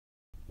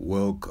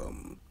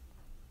Welcome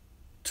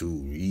to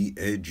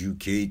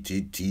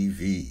Re-Educated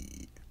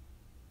TV,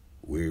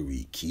 where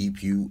we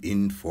keep you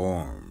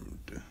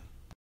informed.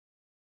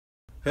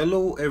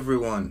 Hello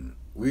everyone,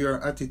 we are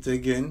at it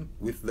again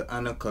with the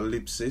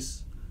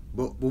Anacalypsis,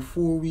 but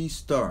before we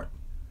start,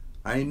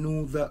 I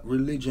know that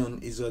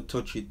religion is a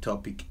touchy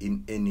topic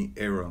in any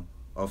era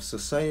of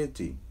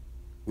society.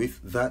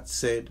 With that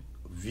said,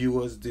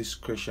 viewers'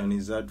 discretion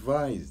is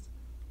advised.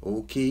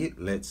 Okay,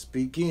 let's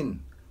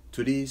begin.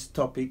 Today's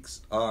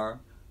topics are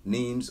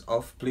names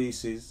of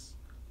places,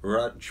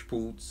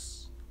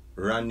 Rajputs,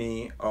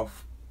 Rani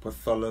of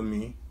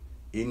Bartholomew,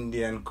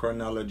 Indian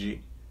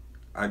chronology,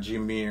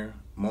 Ajmer,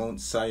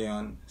 Mount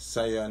Sion,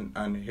 Sion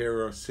and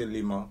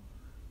Hierosolyma,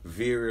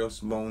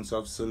 various mounts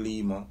of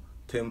Selima,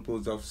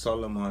 temples of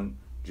Solomon,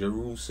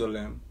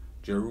 Jerusalem,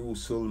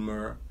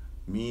 Jerusalem,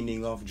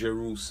 meaning of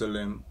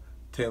Jerusalem,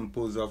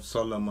 temples of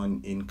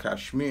Solomon in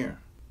Kashmir.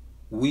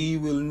 We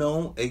will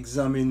now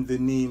examine the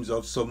names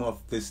of some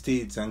of the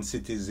states and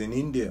cities in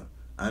India,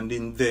 and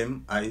in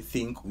them I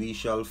think we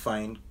shall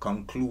find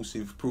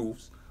conclusive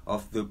proofs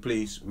of the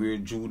place where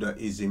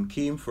Judaism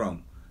came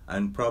from,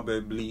 and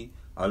probably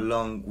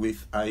along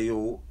with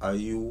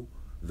Ayu,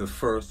 the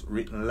first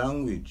written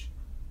language.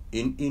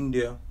 In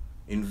India,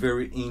 in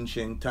very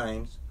ancient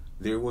times,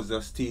 there was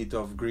a state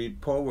of great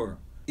power.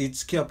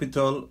 Its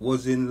capital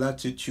was in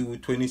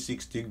latitude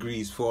 26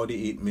 degrees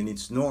 48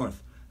 minutes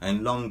north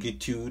and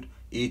longitude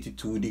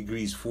 82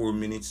 degrees 4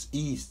 minutes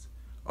east,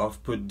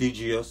 of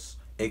prodigious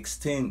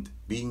extent,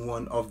 being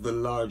one of the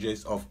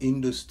largest of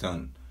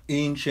Hindustan,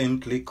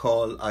 anciently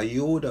called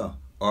Ayodhya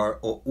or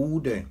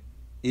Oude.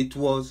 It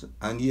was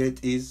and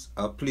yet is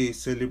a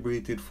place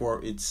celebrated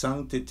for its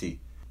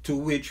sanctity, to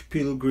which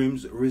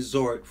pilgrims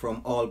resort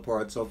from all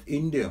parts of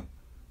India.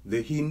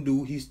 The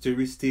Hindu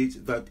history states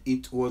that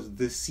it was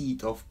the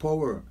seat of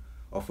power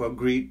of a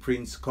great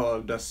prince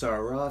called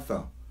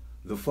Dasaratha,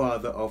 the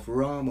father of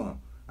Rama,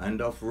 and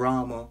of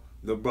Rama,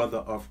 the brother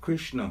of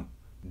Krishna.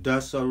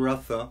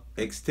 Dasaratha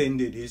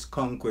extended his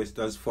conquest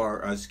as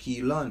far as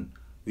Keelan,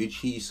 which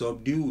he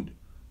subdued.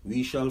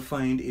 We shall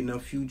find in a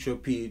future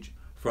page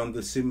from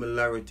the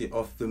similarity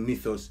of the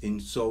mythos in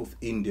South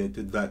India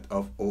to that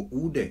of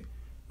Oude,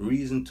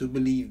 reason to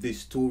believe this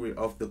story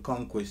of the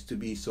conquest to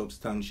be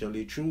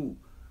substantially true.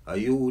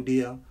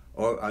 Ayodhya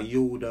or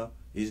Ayodhya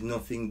is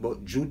nothing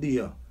but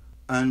Judea,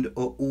 and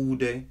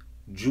Oude,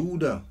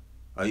 Judah.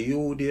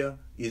 Ayodhya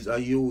is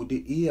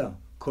Ayodhya,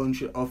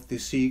 country of the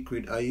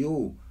sacred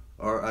Ayo,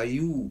 or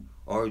Ayu,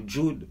 or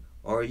Jud,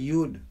 or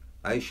Yud.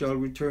 I shall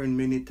return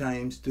many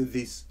times to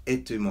this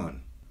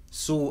etymon.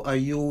 So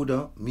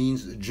Ayodhya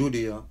means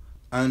Judea,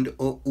 and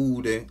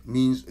Oude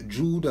means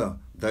Judah,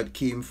 that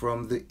came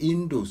from the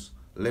Indus.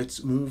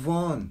 Let's move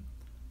on.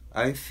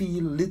 I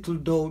feel little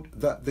doubt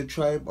that the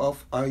tribe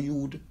of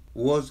Ayud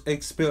was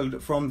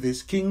expelled from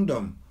this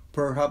kingdom,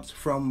 perhaps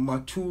from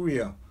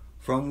Maturia,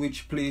 from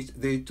which place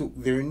they took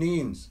their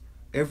names.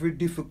 Every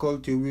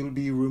difficulty will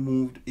be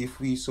removed if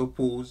we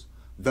suppose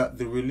that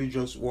the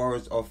religious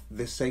wars of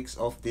the sects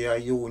of the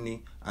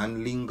Ioni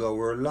and Linga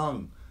were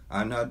long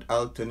and had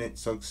alternate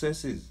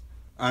successes.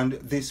 And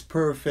this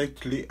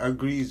perfectly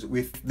agrees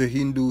with the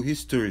Hindu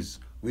histories,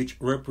 which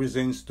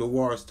represents the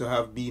wars to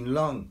have been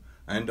long,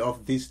 and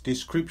of this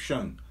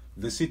description.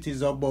 The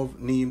cities above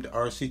named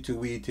are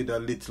situated a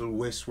little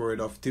westward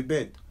of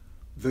Tibet.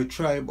 The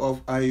tribe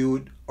of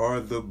Ayud, or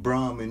the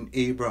Brahmin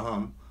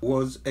Abraham,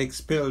 was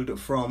expelled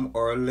from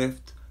or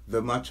left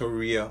the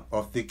Matsurya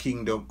of the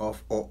kingdom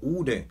of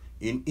Oude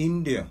in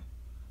India,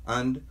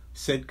 and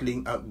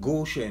settling at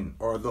Goshen,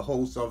 or the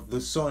house of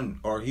the sun,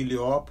 or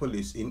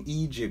Heliopolis in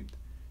Egypt,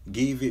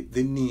 gave it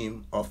the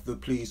name of the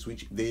place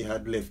which they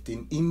had left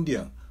in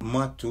India,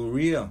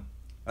 Maturya.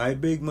 I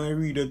beg my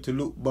reader to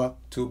look back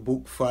to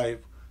Book 5,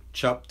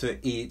 Chapter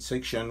 8,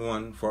 Section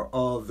 1 for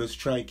all the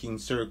striking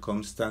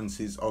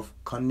circumstances of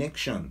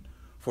connection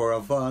for a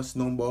vast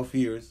number of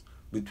years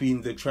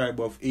between the tribe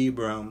of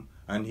Abraham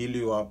and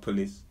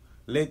Heliopolis.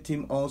 Let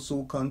him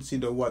also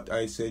consider what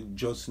I said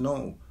just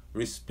now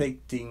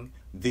respecting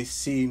this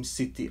same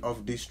city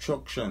of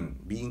destruction,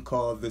 being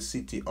called the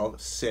city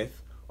of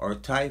Seth or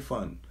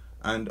Typhon,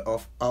 and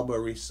of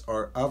Abaris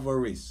or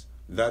Avaris,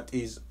 that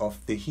is,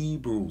 of the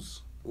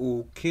Hebrews.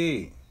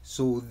 Okay,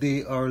 so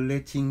they are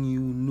letting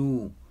you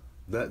know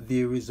that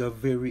there is a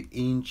very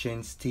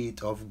ancient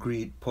state of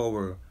great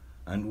power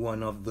and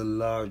one of the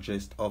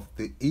largest of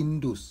the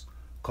Indus,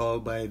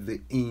 called by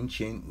the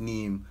ancient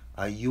name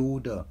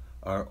Ayodhya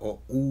or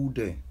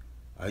Oude.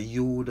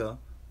 Ayodhya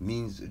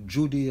means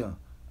Judea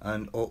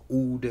and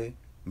Oude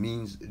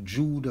means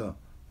Judah,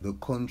 the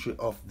country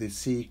of the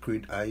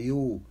sacred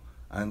Ayo,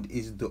 and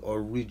is the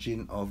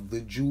origin of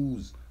the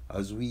Jews,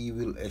 as we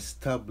will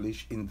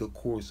establish in the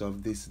course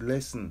of this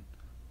lesson.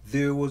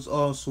 There was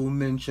also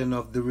mention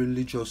of the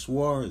religious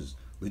wars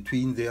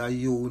between the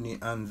Ioni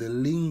and the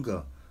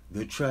Linga.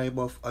 The tribe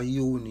of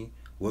Ioni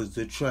was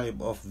the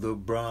tribe of the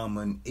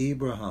Brahman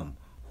Abraham,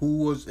 who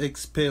was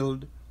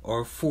expelled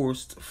or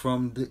forced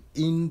from the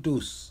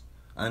Indus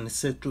and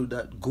settled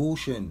at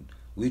Goshen,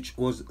 which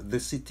was the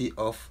city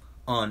of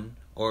On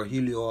or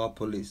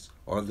Heliopolis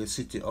or the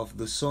city of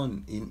the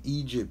sun in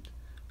Egypt,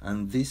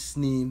 and this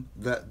name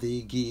that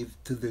they gave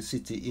to the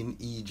city in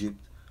Egypt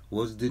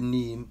was the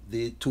name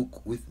they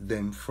took with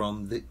them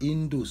from the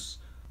Indus,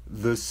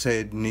 the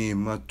said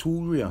name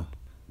Maturia.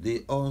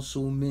 They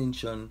also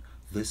mention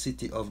the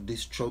city of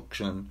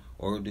destruction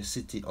or the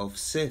city of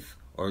Seth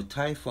or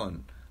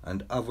Typhon,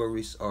 and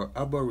Avaris or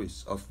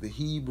Abaris of the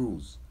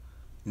Hebrews.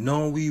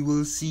 Now we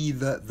will see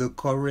that the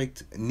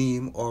correct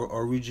name or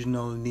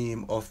original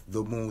name of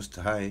the Most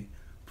High,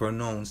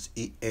 pronounced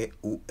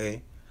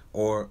Ie-Ue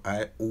or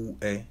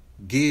Iue,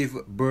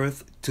 gave birth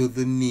to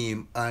the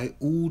name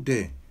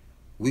Iude,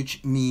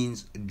 which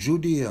means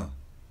Judea.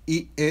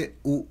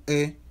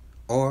 Ie-Ue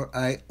or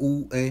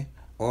Iue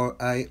or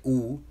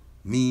Iu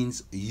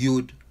means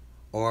Yud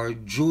or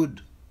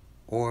Jud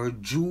or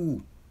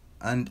Jew,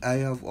 and I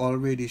have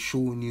already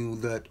shown you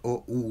that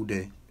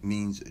Oude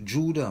means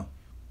Judah.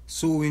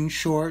 So in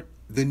short,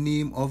 the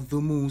name of the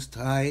Most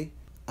High,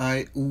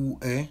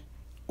 Iue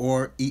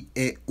or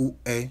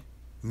Ie-Ue,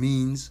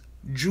 means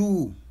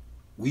Jew.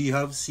 We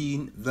have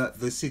seen that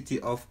the city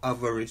of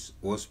Avaris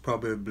was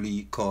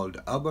probably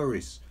called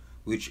Abaris,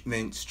 which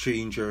meant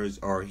strangers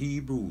or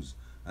Hebrews,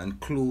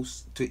 and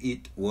close to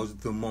it was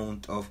the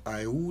Mount of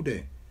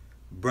Iude.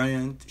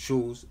 Bryant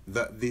shows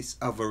that this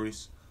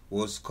Avaris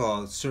was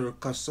called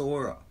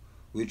Sirkasora,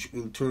 which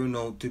will turn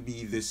out to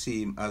be the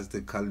same as the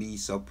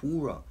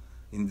Kalisapura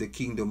in the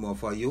kingdom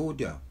of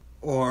Ayodhya,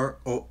 or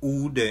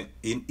Oude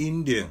in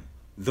India.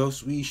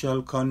 Thus we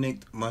shall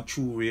connect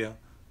Maturia,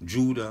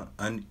 Judah,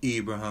 and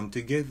Abraham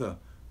together,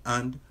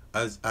 and,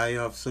 as I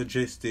have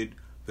suggested,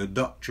 the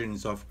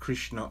doctrines of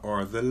Krishna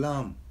or the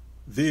Lamb.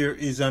 There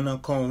is an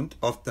account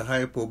of the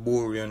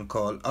Hyperborean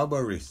called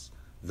Abaris,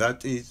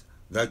 that is,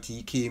 that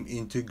he came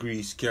into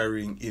Greece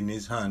carrying in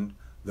his hand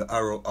the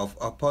arrow of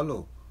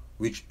Apollo,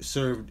 which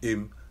served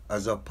him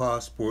as a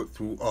passport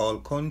through all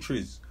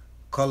countries.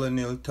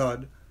 Colonel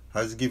Todd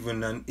has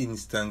given an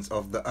instance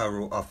of the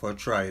arrow of a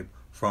tribe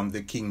from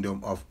the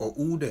kingdom of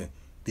Oude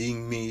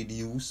being made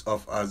use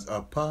of as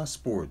a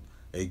passport,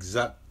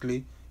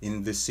 exactly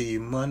in the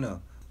same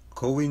manner.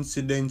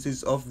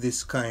 Coincidences of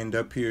this kind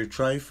appear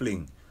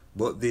trifling,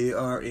 but they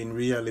are in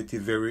reality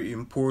very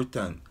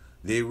important.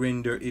 They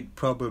render it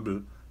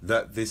probable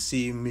that the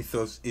same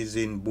mythos is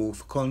in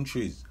both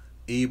countries.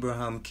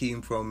 Abraham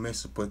came from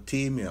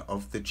Mesopotamia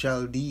of the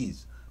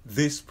Chaldees.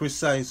 This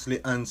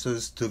precisely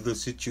answers to the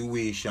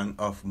situation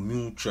of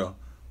Mutra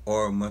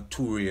or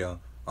Maturia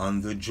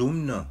on the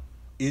Jumna.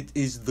 It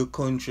is the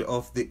country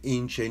of the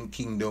ancient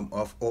kingdom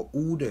of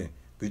Oude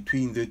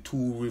between the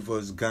two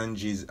rivers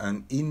Ganges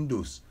and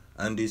Indus,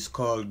 and is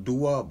called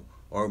Duab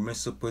or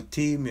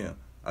Mesopotamia,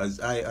 as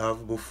I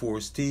have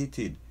before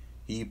stated.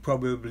 He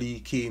probably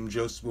came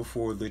just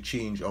before the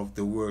change of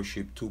the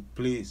worship took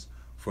place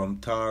from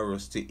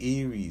Taurus to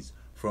Aries,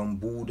 from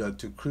Buddha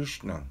to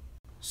Krishna.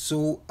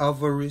 So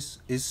Avaris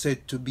is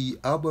said to be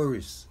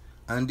Abaris,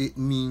 and it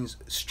means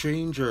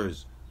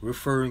strangers,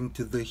 referring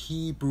to the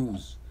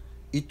Hebrews.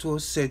 It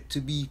was said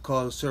to be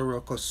called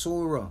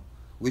Sarakasora,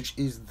 which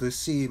is the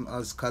same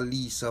as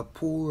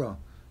Kalisapura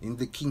in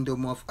the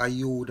kingdom of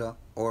Ayodhya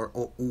or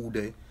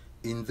Oude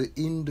in the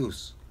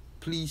Indus.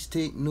 Please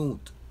take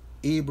note,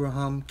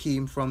 Abraham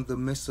came from the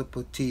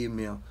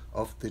Mesopotamia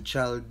of the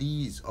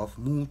Chaldees of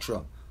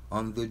Mutra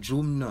on the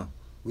Jumna,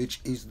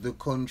 which is the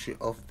country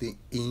of the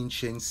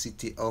ancient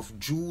city of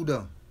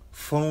Judah,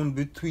 found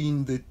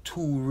between the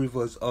two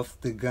rivers of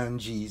the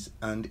Ganges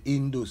and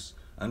Indus,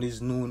 and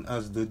is known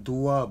as the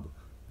Duab,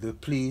 the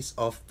place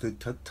of the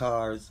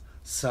Tatars,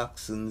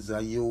 Saxons,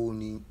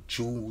 Ioni,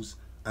 Jews,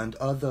 and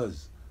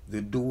others.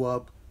 The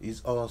Duab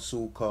is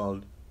also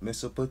called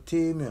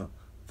Mesopotamia,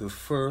 the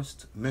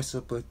first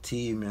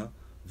Mesopotamia,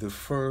 the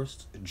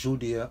first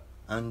Judea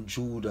and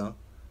Judah,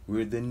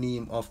 where the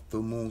name of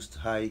the Most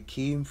High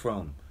came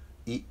from.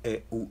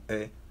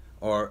 Ie-Ue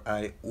or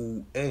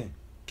Iue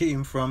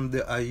came from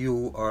the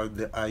Ayo or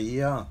the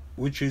Aya,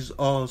 which is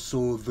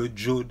also the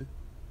Jud,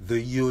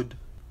 the Yud,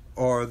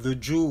 or the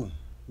Jew.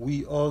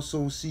 We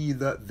also see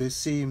that the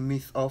same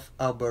myth of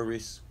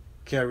Abaris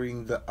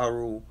carrying the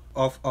arrow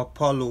of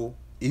Apollo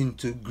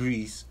into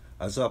Greece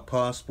as a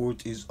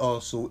passport is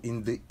also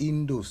in the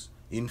Indus.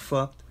 In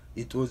fact,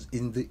 it was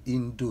in the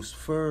Indus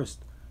first.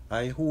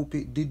 I hope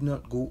it did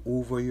not go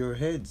over your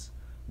heads.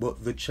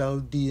 But the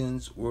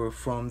Chaldeans were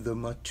from the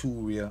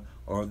Maturia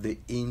or the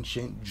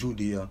ancient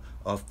Judea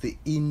of the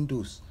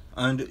Indus.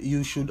 And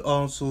you should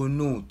also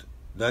note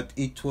that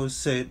it was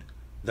said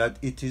that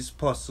it is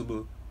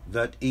possible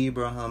that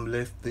Abraham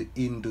left the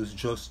Indus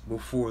just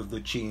before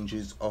the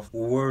changes of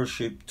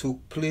worship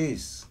took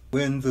place,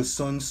 when the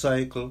sun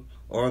cycle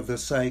or the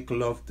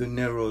cycle of the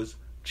Neros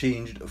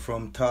changed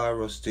from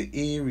Taurus to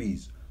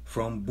Aries,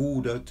 from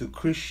Buddha to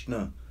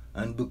Krishna.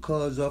 And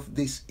because of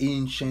this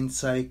ancient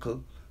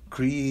cycle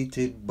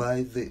created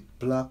by the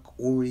black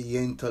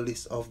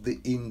Orientalists of the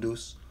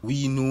Indus,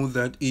 we know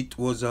that it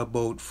was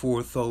about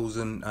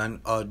 4,000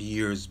 and odd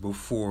years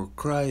before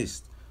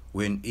Christ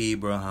when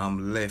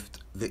Abraham left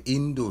the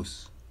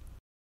Indus.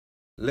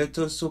 Let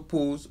us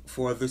suppose,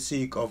 for the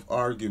sake of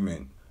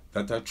argument,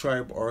 that a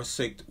tribe or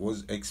sect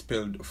was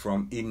expelled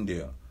from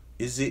India.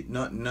 Is it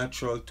not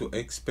natural to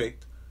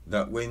expect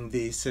that when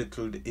they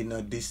settled in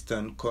a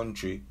distant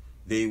country,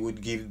 they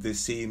would give the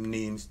same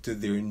names to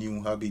their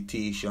new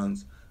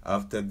habitations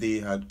after they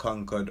had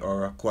conquered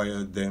or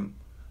acquired them,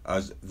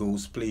 as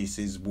those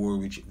places bore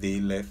which they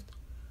left?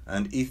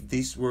 And if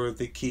this were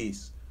the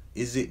case,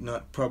 is it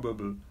not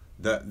probable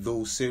that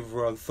though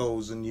several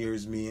thousand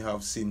years may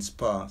have since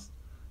passed,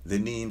 the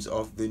names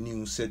of the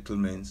new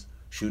settlements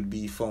should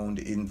be found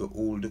in the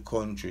old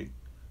country?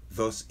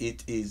 Thus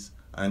it is,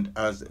 and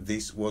as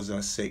this was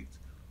a sect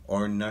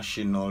or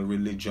national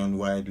religion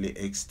widely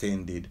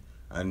extended,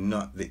 and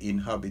not the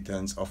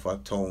inhabitants of a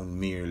town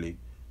merely,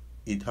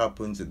 it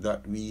happens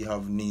that we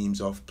have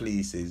names of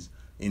places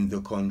in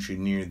the country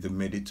near the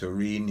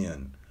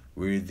Mediterranean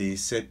where they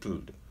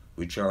settled,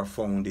 which are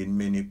found in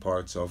many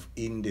parts of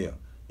India,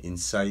 in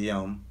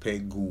Siam,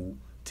 Pegu,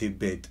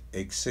 Tibet,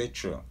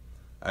 etc.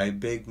 I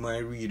beg my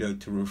reader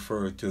to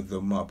refer to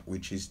the map,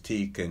 which is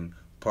taken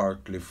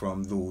partly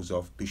from those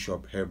of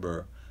Bishop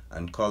Heber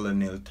and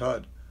Colonel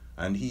Todd,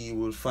 and he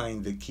will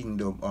find the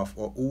kingdom of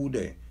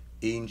Oude,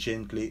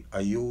 anciently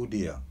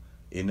Ayodhya,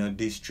 in a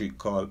district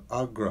called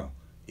Agra,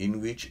 in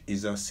which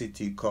is a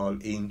city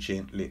called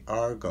anciently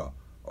Arga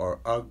or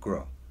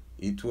Agra.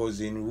 It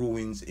was in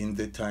ruins in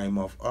the time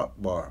of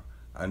Akbar,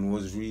 and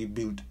was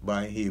rebuilt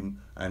by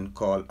him and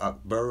called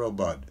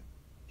Akbarabad.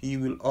 He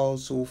will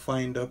also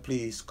find a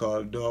place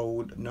called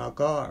Daud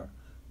Nagar,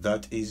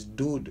 that is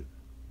Dud,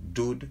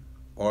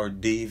 or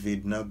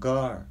David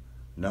Nagar.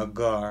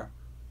 Nagar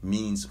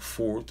means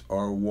fort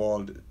or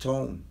walled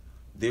town.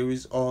 There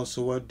is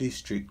also a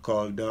district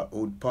called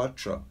Daud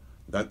Patra,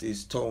 that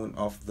is town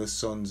of the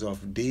sons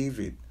of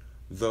David.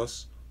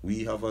 Thus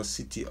we have a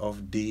city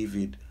of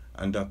David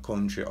and a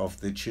country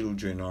of the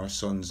children or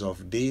sons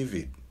of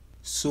David.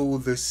 So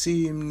the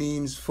same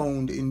names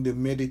found in the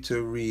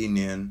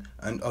Mediterranean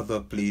and other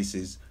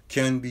places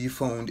can be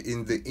found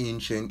in the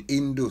ancient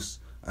Indus,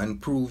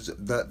 and proves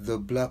that the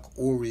black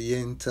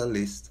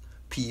Orientalists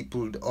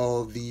peopled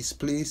all these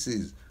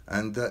places,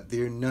 and that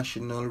their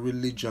national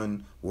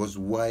religion was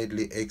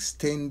widely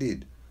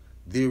extended.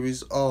 There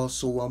is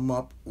also a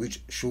map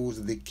which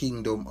shows the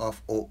kingdom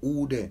of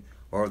Oude,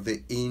 or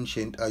the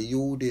ancient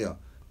Ayodhya,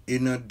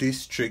 in a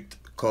district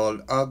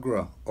called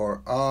Agra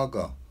or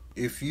Aga.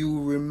 If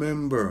you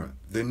remember,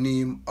 the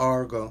name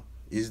Arga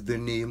is the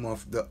name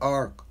of the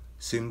ark,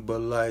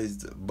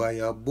 symbolized by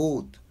a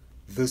boat.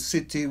 The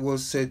city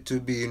was said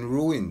to be in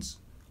ruins,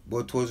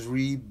 but was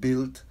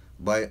rebuilt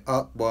by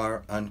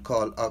Akbar and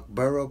called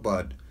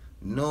Akbarabad.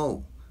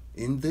 Now,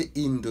 in the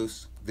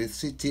Indus, the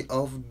city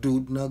of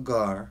Dud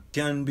Nagar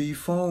can be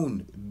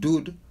found.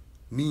 Dud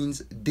means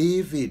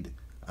David,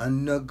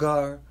 and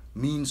Nagar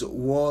means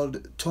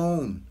walled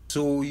town.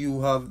 So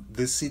you have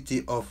the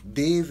city of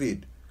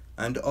David,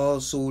 and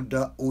also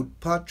Daud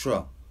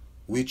Patra,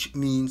 which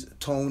means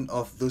town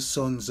of the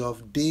sons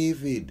of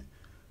David.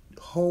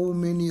 How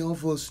many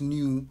of us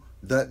knew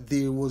that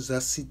there was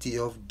a city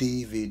of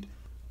David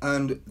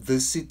and the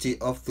city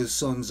of the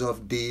sons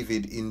of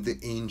David in the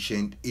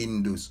ancient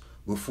Indus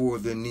before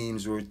the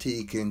names were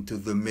taken to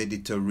the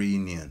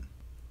Mediterranean?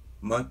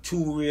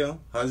 Maturia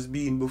has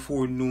been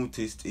before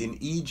noticed in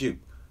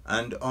Egypt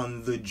and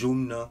on the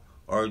Jumna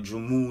or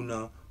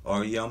Jumuna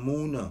or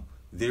Yamuna.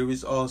 There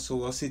is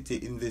also a city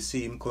in the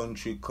same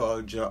country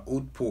called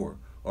Jaudpur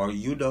or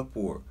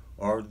Udapur,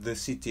 or the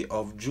city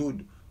of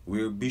Jud,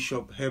 where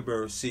Bishop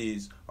Heber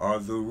says are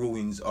the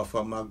ruins of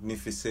a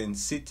magnificent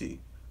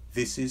city.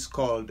 This is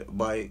called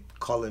by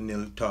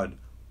Colonel Todd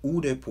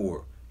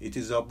Udaipur. It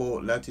is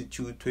about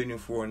latitude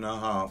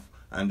 24.5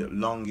 and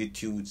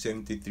longitude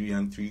 73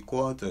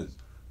 3/4.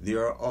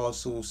 There are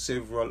also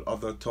several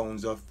other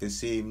towns of the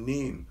same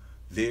name.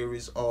 There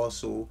is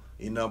also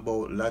in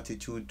about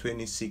latitude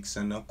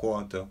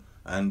 26.25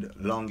 and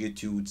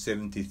longitude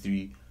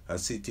 73 a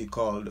city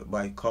called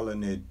by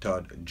Colonel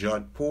Todd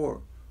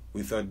Jodhpur,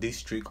 with a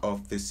district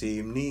of the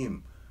same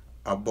name.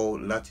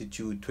 About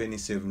latitude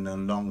 27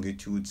 and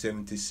longitude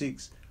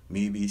 76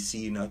 may be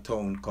seen a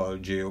town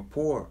called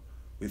Jaipur,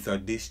 with a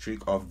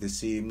district of the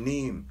same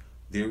name.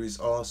 There is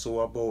also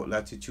about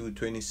latitude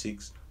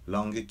 26,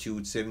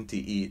 longitude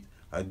 78,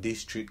 a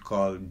district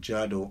called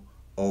Jado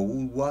or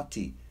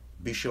Wati.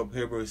 Bishop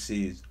Heber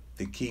says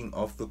the king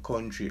of the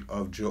country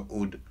of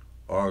Jaud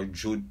or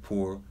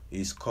Jodhpur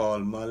is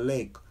called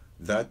Malek,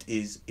 that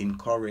is, in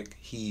correct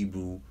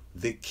Hebrew,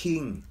 the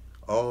king.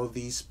 All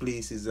these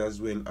places,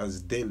 as well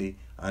as Delhi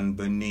and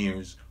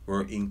Benares,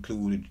 were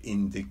included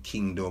in the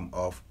kingdom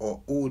of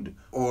Oud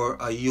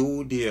or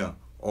Ayodhya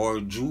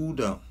or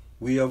Judah.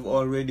 We have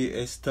already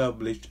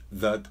established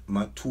that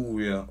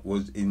Maturia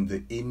was in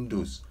the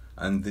Indus,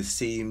 and the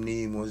same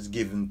name was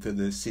given to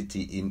the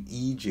city in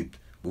Egypt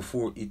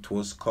before it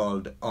was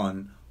called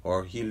On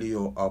or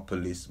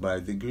Heliopolis by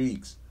the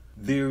Greeks.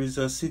 There is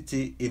a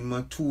city in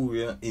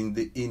Maturia in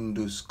the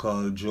Indus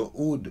called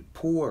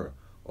Jaudpur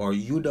or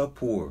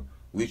Udapur,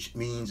 which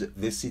means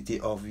the city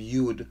of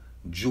Yud,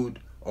 Jud,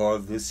 or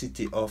the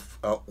city of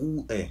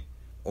Au'e,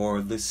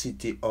 or the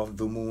city of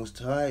the Most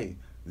High.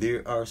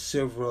 There are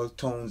several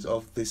towns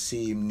of the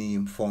same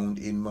name found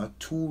in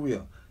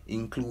Maturia,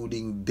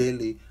 including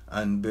Delhi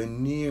and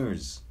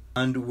Benares,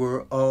 and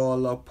were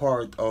all a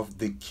part of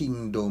the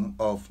kingdom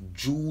of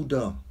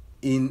Judah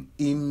in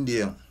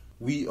India.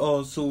 We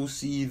also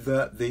see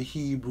that the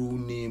Hebrew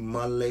name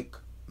Malek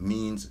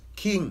means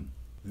king.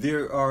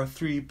 There are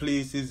 3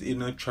 places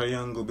in a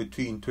triangle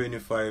between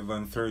 25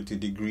 and 30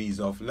 degrees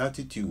of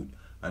latitude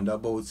and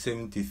about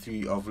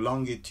 73 of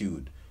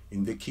longitude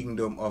in the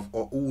kingdom of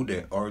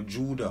Oude or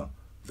Judah.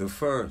 The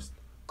first,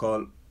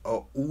 called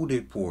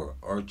Oudepur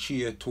or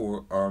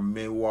Chiatur or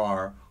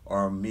Mewar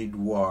or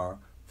Midwar.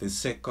 The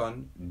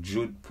second,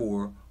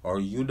 Judpur or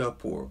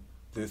Yudapur.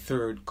 The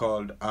third,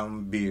 called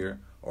Ambir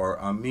or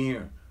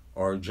Amir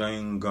or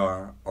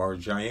Jayangar or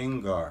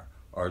Jayangar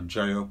or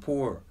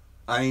Jayapur.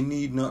 I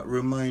need not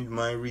remind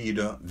my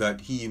reader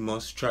that he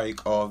must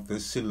strike off the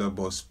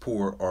syllabus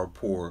pur or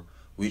por,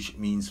 which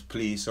means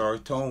place or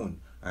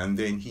town, and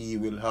then he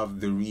will have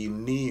the real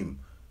name,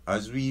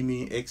 as we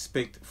may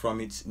expect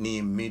from its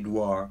name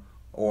Midwar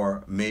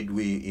or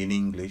Medway in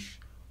English,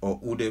 or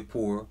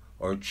Udepur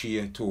or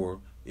Chiatur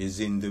is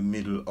in the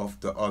middle of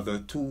the other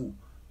 2.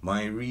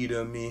 My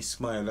reader may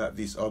smile at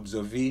this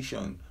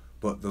observation,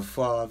 but the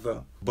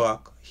farther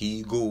back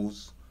he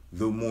goes,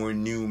 the more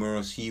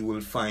numerous he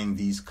will find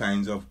these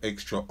kinds of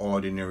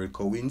extraordinary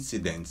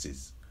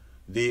coincidences.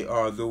 They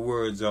are the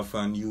words of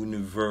an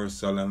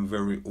universal and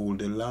very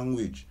old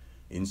language.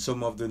 In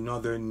some of the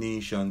northern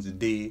nations,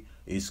 day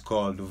is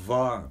called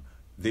Var.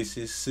 This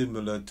is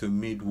similar to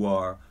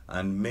Midwar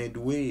and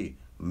Medway,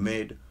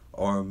 med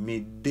or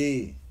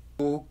midday.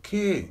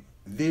 Okay,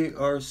 there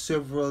are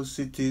several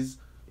cities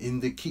in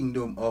the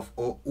kingdom of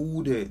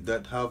Oude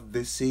that have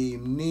the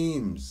same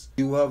names.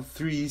 You have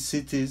 3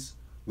 cities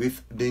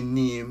with the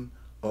name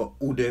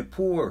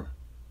Udepur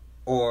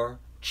or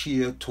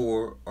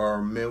Chiatur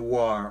or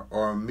Mewar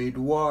or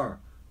Midwar.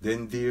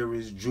 Then there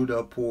is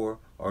Judapur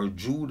or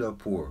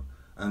Judapur,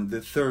 and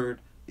the third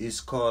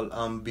is called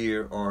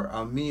Ambir or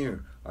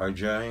Amir or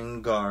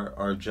Jayangar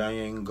or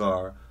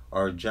Jayangar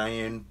or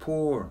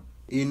Jayanpur,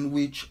 in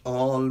which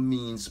all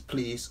means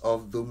place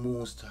of the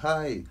Most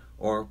High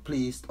or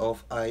place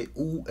of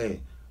Iue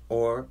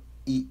or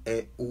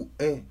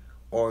Iue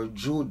or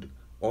Jud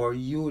or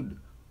Yud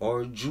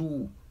or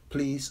Jew,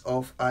 place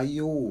of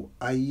Ayo,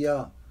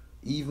 Aya.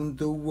 Even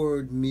the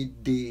word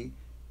midday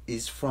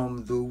is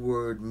from the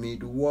word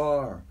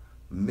midwar,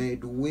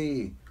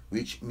 medway,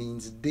 which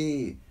means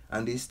day,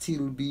 and is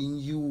still being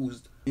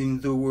used in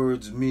the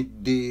words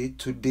midday,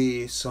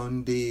 today,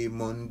 Sunday,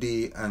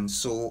 Monday, and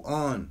so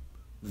on.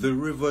 The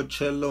river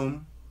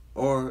Chelum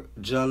or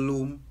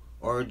Jalum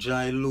or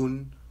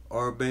Jailun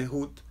or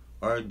Behut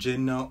or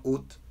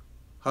Jenaut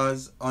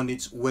has on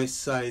its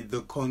west side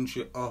the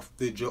country of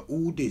the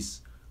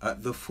Jaudis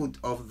at the foot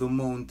of the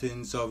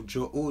mountains of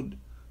Jaud.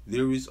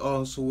 There is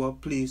also a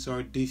place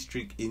or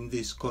district in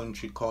this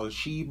country called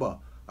Sheba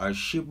or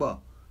Shiba.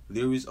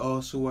 There is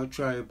also a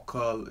tribe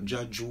called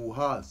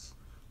Jajuhas,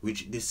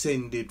 which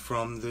descended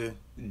from the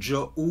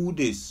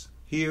Jaudis.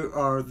 Here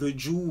are the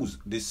Jews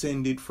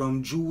descended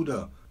from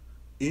Judah.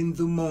 In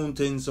the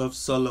mountains of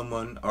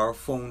Solomon are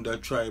found a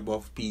tribe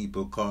of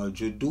people called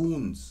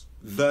Juduns,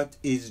 that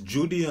is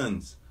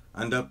Judeans,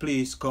 and a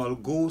place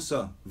called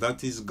Gosa,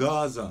 that is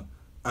Gaza,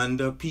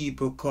 and a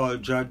people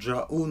called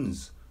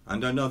Jadrauns,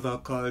 and another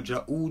called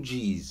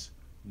Jaujis,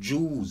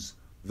 Jews.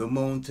 The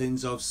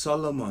mountains of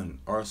Solomon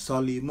or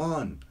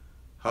Soliman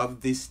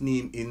have this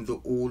name in the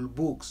old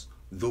books,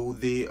 though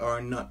they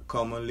are not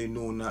commonly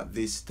known at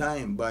this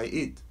time by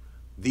it.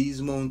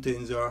 These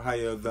mountains are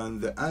higher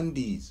than the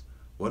Andes.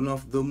 One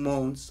of the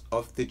mounts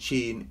of the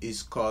chain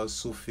is called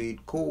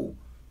Sufed Ko.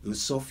 The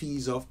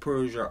Sufis of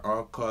Persia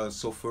are called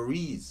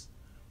Sofaris.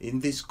 In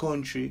this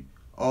country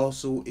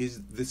also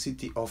is the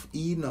city of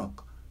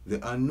Enoch, the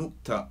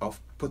Anukta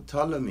of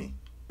Ptolemy.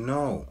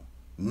 Now,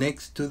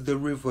 next to the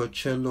river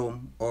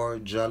Chelum or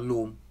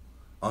Jalum,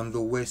 on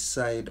the west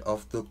side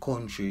of the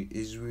country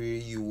is where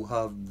you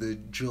have the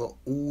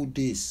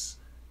Jaudis,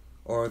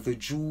 or the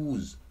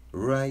Jews,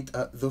 right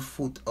at the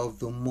foot of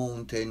the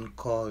mountain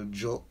called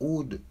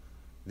Jaud.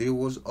 There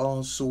was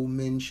also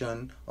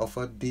mention of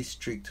a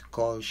district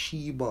called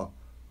Sheba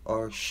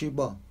or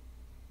Shiba.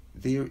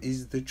 There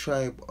is the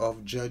tribe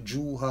of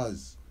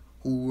Jajuhas,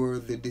 who were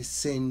the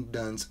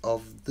descendants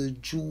of the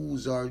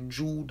Jews or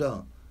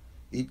Judah.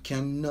 It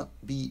cannot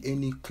be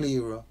any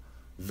clearer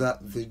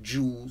that the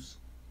Jews,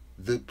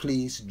 the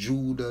place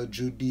Judah,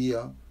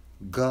 Judea,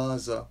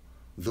 Gaza,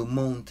 the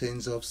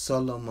mountains of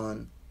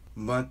Solomon,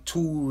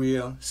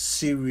 Maturia,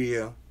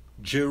 Syria,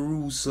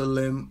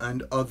 Jerusalem,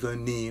 and other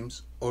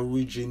names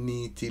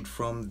originated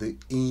from the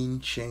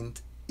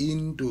ancient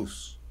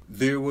Indus.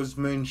 There was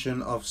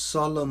mention of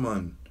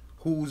Solomon,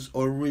 whose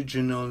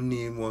original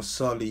name was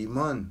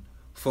Soliman,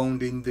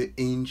 found in the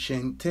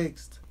ancient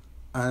text,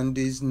 and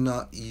is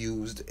not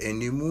used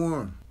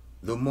anymore.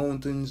 The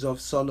mountains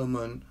of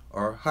Solomon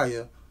are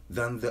higher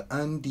than the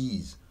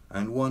Andes,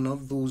 and one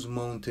of those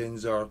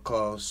mountains are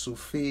called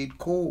Sufeid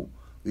Ko,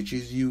 which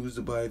is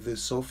used by the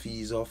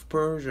Sufis of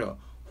Persia,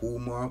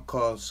 whom are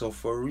called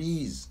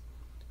Safaris.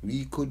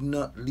 We could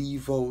not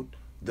leave out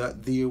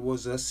that there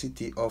was a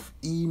city of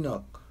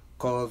Enoch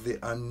called the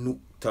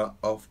Anukta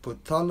of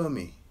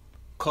Ptolemy.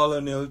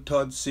 Colonel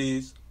Todd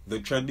says the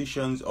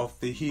traditions of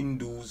the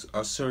Hindus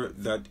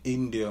assert that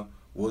India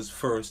was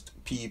first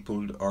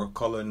peopled or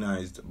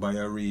colonized by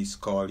a race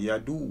called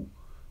Yadu,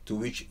 to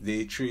which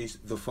they trace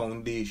the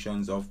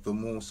foundations of the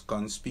most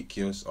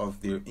conspicuous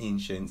of their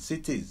ancient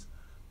cities.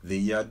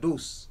 The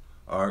Yadus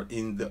are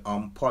in the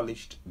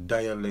unpolished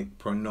dialect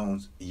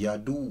pronounced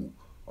Yadu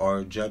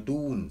or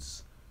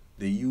Jaduns.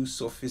 The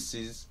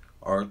Yusufites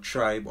or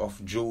tribe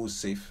of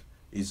Joseph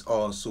is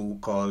also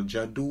called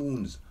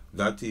Jaduns,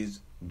 that is,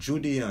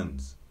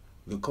 Judeans.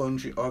 The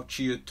country of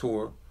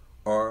Chiator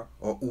or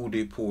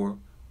Udaipur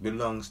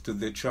belongs to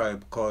the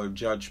tribe called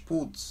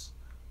Rajputs,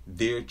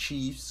 their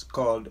chiefs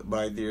called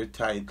by their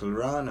title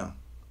Rana.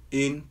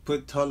 In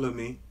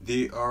Ptolemy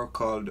they are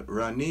called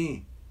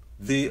Rani.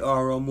 They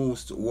are a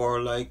most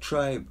warlike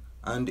tribe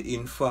and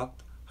in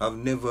fact have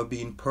never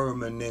been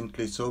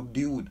permanently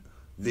subdued.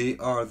 They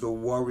are the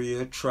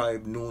warrior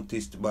tribe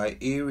noticed by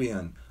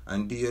Arrian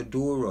and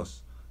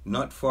Diodorus.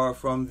 Not far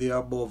from the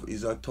above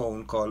is a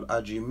town called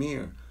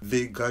Ajmer,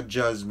 the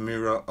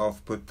Gajasmira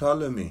of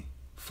Ptolemy.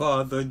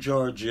 Father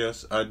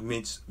Georgius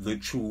admits the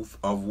truth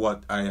of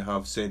what I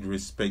have said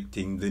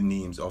respecting the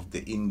names of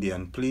the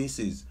Indian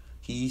places.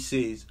 He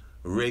says,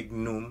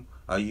 Regnum,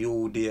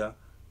 Ayodhya,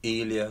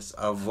 alias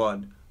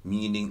Avad,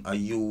 meaning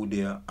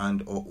Ayodhya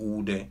and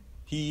Oude.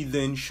 He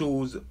then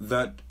shows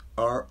that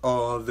are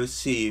all the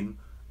same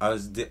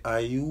as the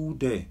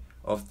Ayude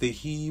of the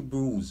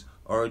Hebrews,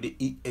 or the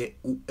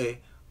Ieude,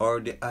 or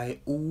the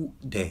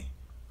Iude.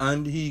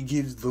 And he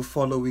gives the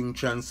following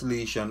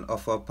translation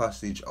of a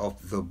passage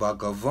of the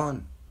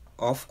Bhagavan.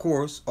 Of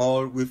course,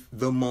 all with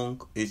the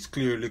monk is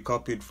clearly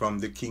copied from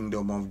the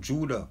kingdom of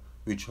Judah,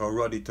 which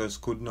Herodotus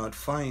could not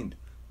find.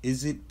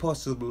 Is it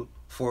possible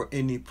for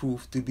any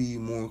proof to be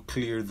more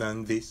clear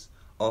than this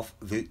of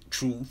the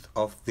truth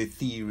of the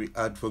theory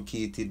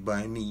advocated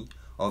by me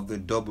of the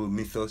double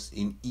mythos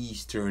in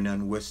eastern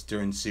and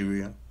western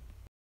Syria?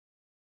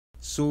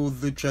 So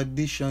the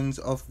traditions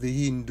of the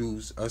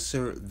Hindus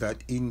assert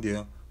that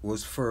India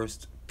was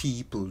first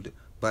peopled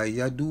by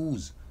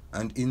Yadus,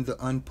 and in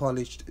the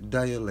unpolished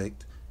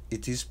dialect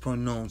it is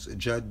pronounced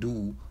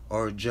Jadu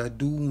or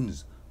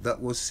Jaduns.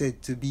 That was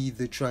said to be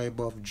the tribe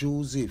of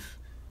Joseph,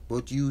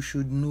 but you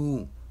should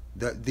know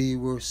that there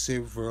were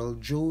several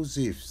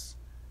Josephs.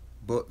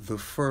 But the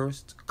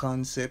first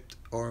concept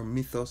or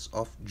mythos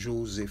of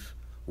Joseph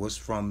was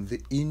from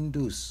the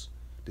Indus.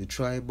 The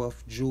tribe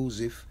of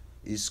Joseph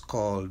is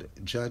called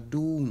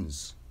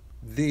Jaduns.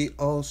 They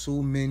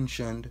also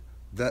mentioned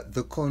that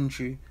the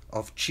country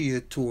of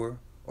Chiator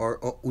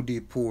or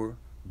Udaipur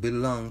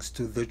belongs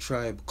to the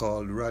tribe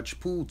called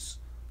Rajputs.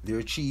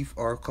 Their chief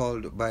are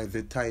called by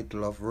the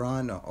title of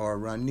Rana or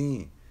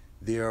Rani.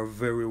 They are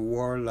very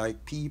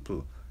warlike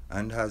people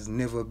and has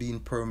never been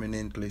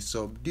permanently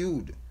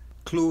subdued.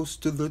 Close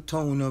to the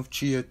town of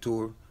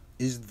Chiator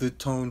is the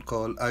town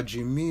called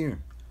Ajmer.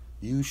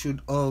 You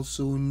should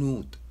also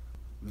note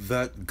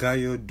that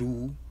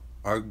Gayadu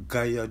or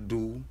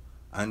Gayadu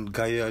and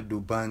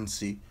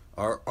Gayadubansi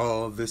are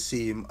all the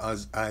same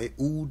as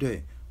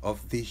Iude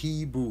of the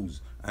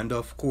Hebrews, and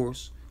of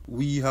course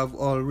we have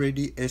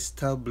already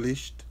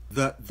established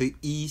that the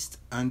east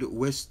and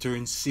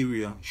western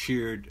Syria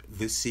shared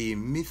the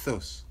same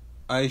mythos.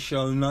 I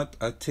shall not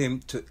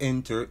attempt to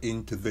enter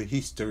into the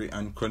history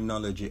and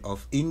chronology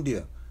of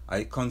India.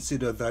 I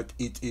consider that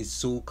it is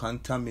so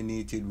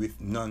contaminated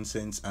with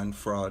nonsense and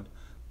fraud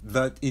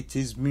that it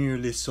is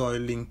merely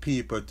soiling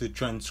paper to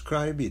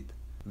transcribe it.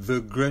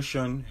 The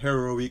Grecian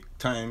heroic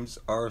times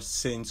are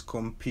since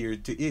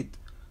compared to it.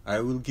 I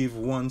will give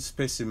one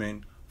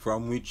specimen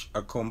from which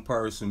a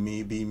comparison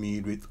may be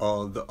made with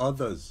all the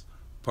others.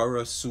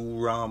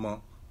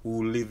 Parasurama,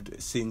 who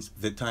lived since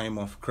the time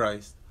of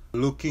Christ,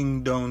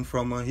 looking down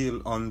from a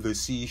hill on the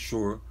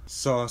seashore,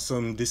 saw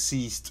some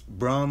deceased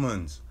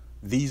Brahmins.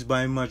 These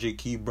by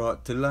magic he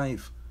brought to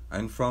life,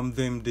 and from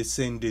them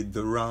descended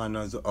the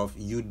Ranas of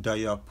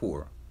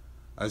Udayapur,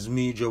 as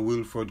Major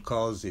Wilford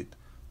calls it,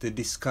 to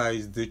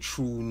disguise the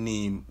true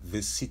name,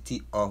 the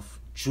city of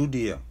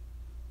Judea.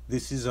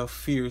 This is a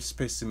fair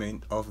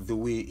specimen of the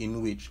way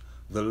in which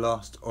the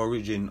lost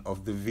origin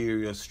of the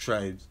various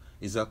tribes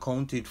is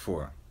accounted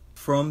for.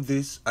 From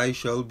this I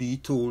shall be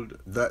told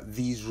that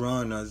these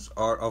Ranas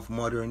are of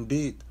modern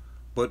date,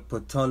 but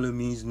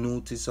Ptolemy's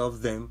notice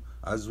of them,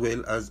 as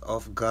well as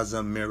of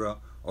Gazamera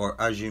or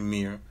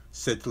Ajmer,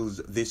 settles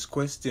this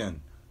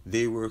question.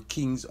 They were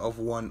kings of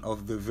one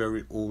of the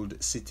very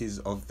old cities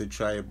of the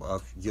tribe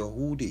of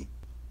Yehudi,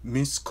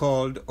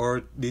 miscalled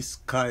or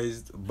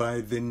disguised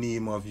by the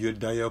name of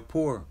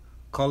Udayapur.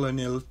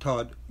 Colonel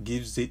Todd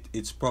gives it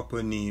its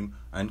proper name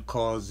and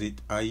calls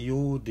it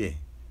Ayode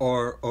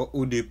or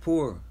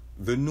Udaipur.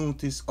 The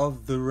notice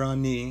of the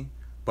Rani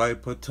by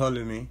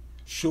Ptolemy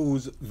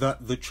shows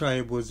that the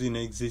tribe was in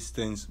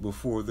existence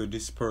before the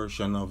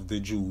dispersion of the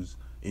Jews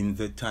in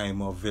the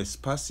time of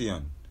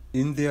Vespasian.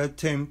 In the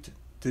attempt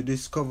to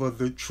discover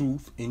the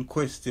truth in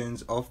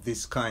questions of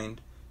this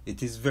kind,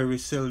 it is very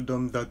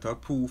seldom that a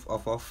proof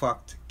of a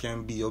fact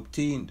can be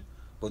obtained,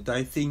 but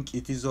I think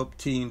it is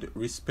obtained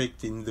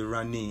respecting the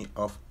Rani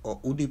of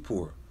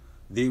Udaipur.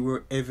 They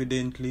were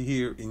evidently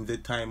here in the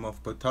time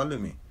of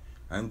Ptolemy,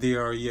 and they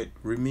are yet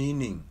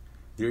remaining.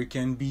 There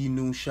can be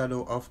no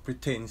shadow of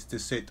pretense to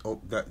set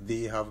up that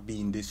they have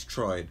been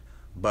destroyed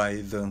by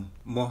the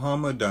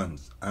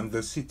Mohammedans, and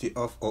the city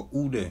of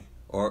Oude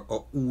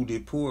or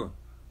Udaipur,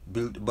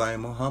 built by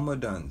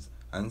Mohammedans,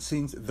 and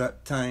since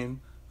that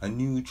time a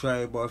new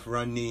tribe of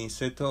Rani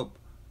set up.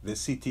 The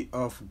city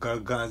of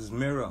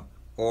Gagazmera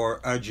or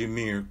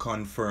Ajmer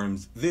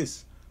confirms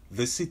this.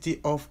 The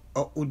city of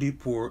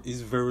Udaipur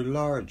is very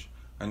large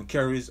and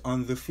carries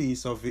on the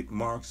face of it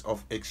marks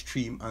of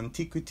extreme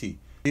antiquity.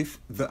 If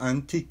the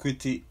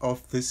antiquity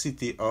of the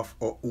city of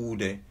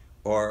Oude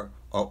or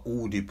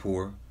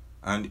Udaipur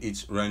and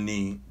its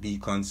Rani be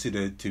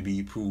considered to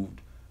be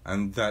proved,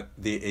 and that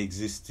they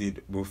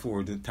existed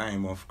before the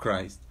time of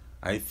Christ,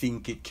 I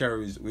think it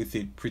carries with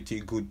it pretty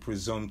good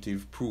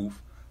presumptive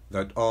proof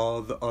that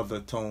all the other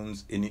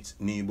towns in its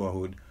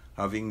neighborhood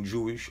having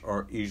Jewish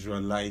or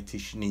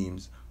Israelitish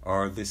names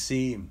are the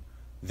same.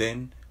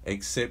 Then,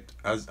 except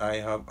as I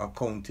have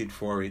accounted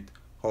for it,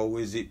 how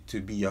is it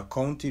to be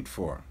accounted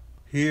for?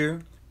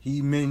 Here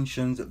he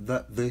mentions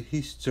that the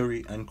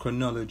history and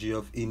chronology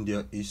of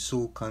India is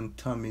so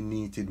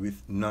contaminated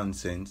with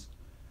nonsense.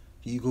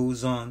 He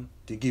goes on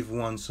to give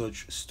one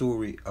such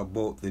story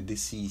about the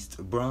deceased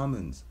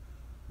Brahmins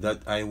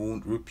that I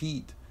won't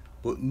repeat,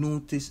 but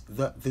notice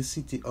that the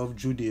city of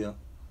Judea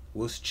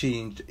was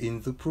changed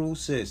in the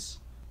process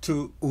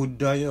to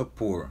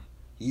Udaipur.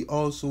 He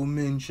also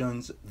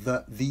mentions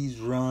that these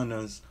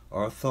Ranas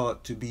are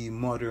thought to be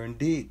modern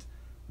date,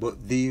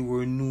 but they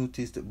were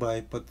noticed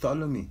by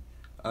Ptolemy,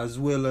 as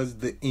well as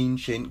the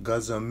ancient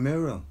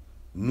Gazamera,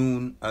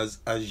 known as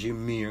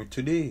Ajmer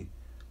today.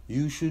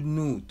 You should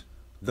note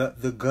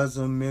that the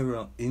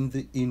Gazamera in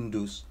the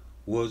Indus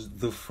was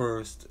the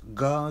first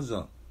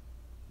Gaza.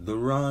 The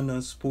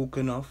Ranas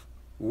spoken of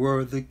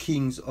were the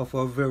kings of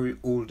a very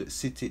old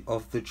city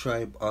of the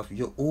tribe of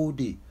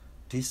Yahudi,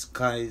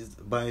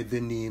 disguised by the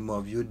name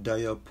of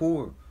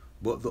Udaipur,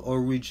 but the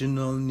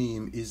original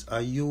name is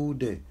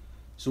Ayode.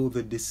 So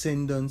the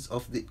descendants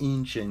of the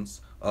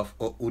ancients of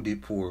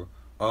Udaipur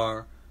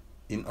are,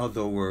 in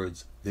other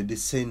words, the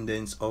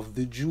descendants of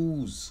the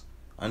Jews,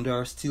 and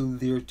are still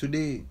there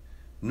today.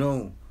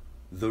 No,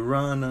 the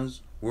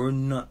Ranas were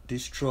not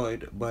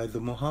destroyed by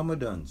the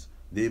Mohammedans.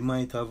 They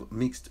might have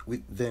mixed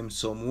with them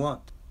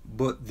somewhat,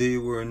 but they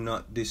were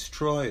not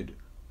destroyed.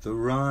 The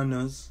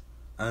Ranas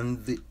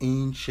and the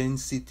ancient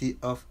city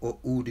of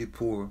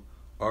Udaipur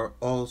are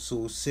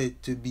also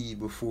said to be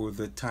before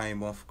the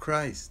time of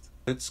Christ.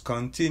 Let's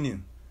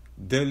continue.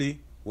 Delhi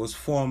was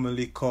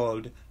formerly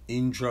called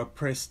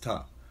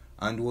Indraprestha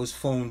and was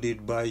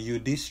founded by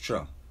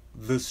Yudhishthira.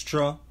 The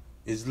Stra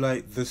is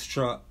like the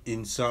Stra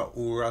in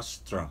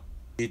Saurashtra,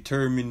 a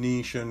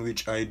termination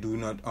which I do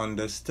not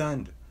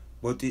understand,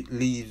 but it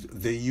leaves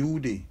the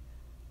Yudi.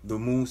 The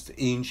most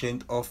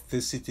ancient of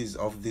the cities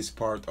of this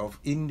part of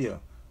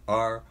India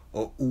are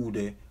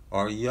Oude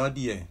or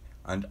Yadye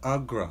and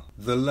Agra,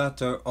 the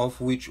latter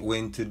of which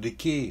went to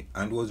decay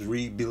and was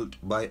rebuilt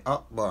by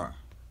Akbar.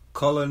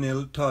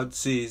 Colonel Todd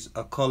says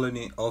a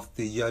colony of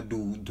the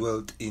Yadu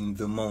dwelt in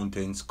the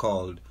mountains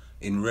called,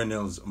 in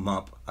Reynolds'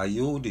 map,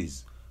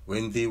 Ayodis,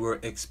 when they were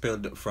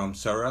expelled from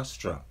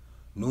Saurashtra.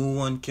 No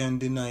one can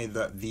deny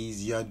that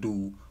these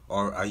Yadu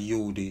or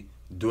Ayodi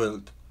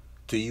dwelt,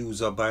 to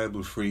use a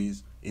Bible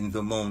phrase, in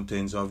the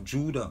mountains of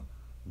Judah.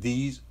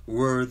 These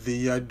were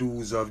the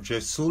Yadus of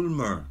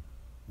Jesulmer.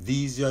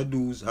 These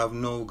Yadus have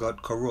now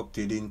got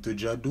corrupted into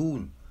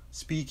Jadun.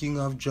 Speaking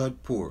of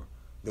Jadpur,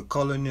 the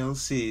colonel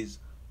says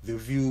the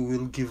view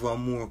will give a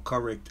more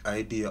correct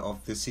idea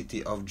of the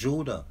city of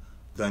Joda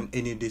than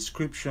any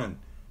description.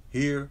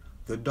 Here,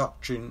 the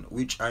doctrine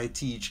which I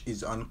teach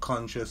is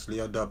unconsciously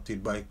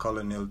adopted by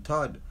Colonel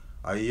Todd.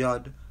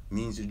 Ayad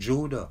means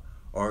Joda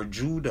or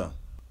Judah.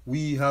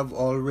 We have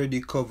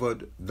already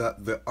covered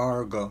that the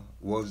Arga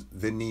was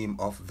the name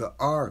of the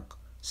ark,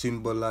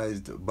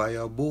 symbolized by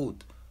a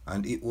boat,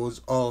 and it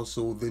was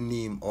also the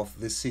name of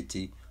the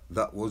city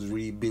that was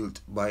rebuilt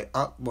by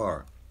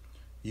Akbar.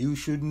 You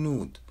should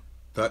note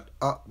that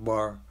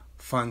Akbar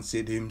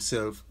fancied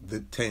himself the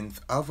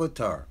 10th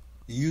avatar.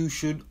 You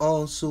should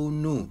also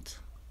note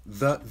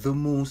that the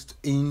most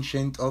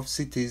ancient of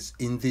cities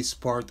in this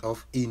part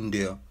of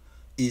India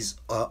is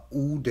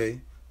Oude,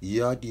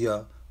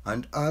 Yadya,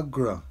 and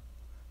Agra.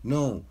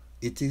 Now,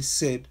 it is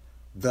said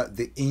that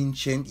the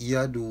ancient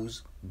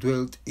Yadus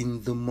dwelt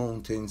in the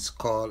mountains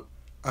called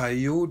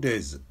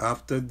Ayodes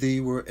after they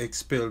were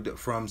expelled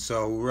from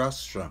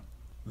Saurashtra.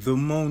 The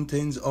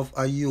mountains of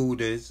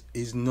Ayodes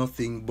is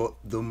nothing but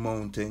the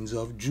mountains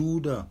of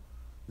Judah.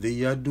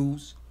 The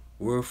Yadus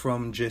were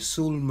from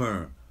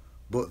Jesulmer,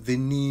 but the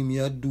name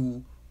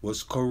Yadu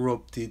was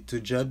corrupted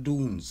to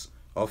Jaduns,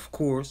 of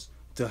course,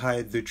 to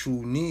hide the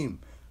true name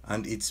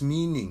and its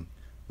meaning.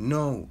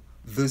 Now,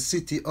 the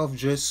city of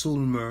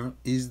Jesulmer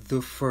is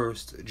the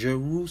first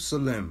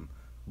Jerusalem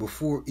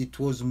before it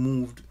was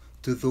moved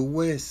to the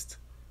west.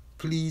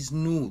 Please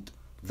note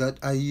that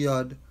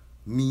Ayad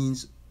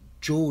means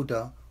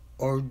Joda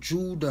or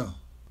Judah.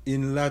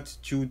 In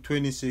latitude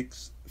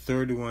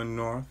 26:31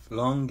 north,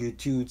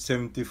 longitude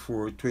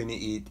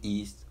 74:28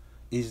 east,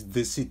 is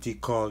the city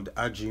called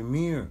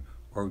Ajimir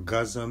or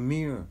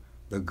Gazamir,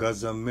 the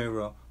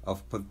Gazamera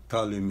of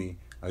Ptolemy,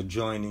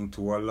 adjoining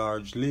to a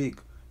large lake.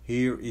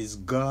 Here is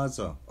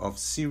Gaza of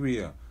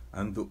Syria,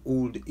 and the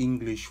Old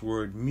English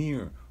word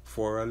mere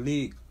for a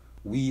lake.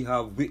 We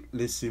have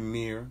Whittlesey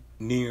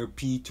near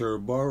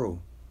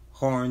Peterborough,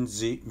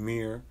 Hornsey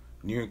Mere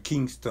near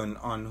Kingston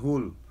on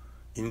Hull,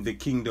 in the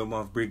kingdom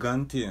of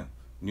Brigantia,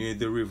 near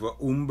the river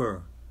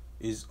Humber.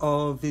 Is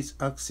all this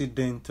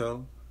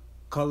accidental?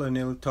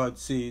 Colonel Todd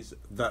says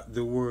that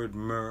the word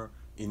Mer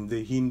in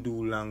the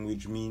Hindu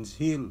language means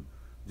hill.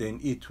 Then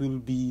it will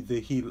be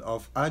the hill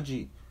of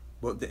Aji.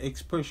 But the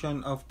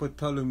expression of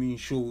Ptolemy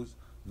shows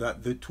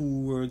that the two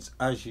words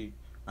Aji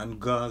and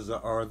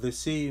Gaza are the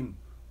same.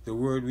 The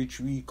word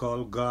which we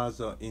call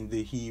Gaza in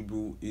the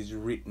Hebrew is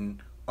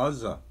written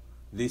Uzzah.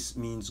 This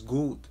means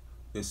goat,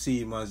 the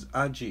same as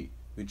Aji,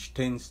 which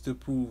tends to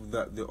prove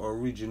that the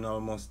original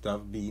must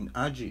have been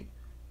Aji.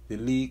 The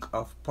lake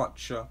of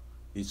Pacha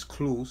is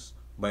close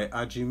by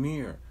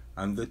Ajimir,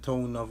 and the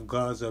town of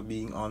Gaza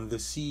being on the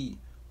sea.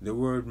 The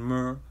word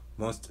Mer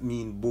must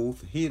mean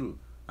both hill,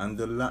 and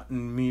the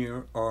Latin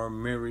Mere or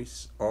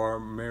Meris,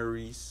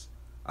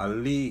 a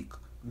lake.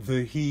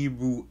 The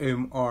Hebrew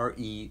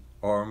Mre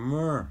or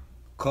Mer.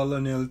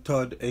 Colonel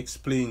Todd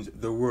explains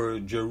the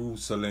word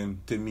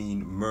Jerusalem to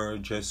mean Mer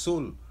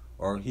Jesul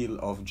or hill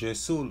of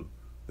Jesul.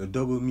 The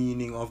double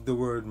meaning of the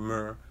word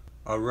Mer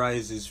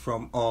arises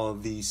from all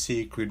these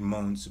sacred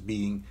mounts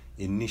being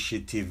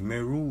initiative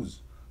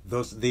Merus.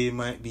 Thus they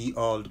might be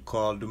all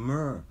called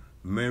Mer.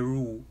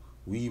 Meru,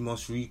 we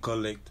must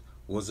recollect,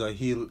 was a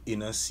hill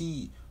in a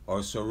sea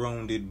or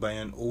surrounded by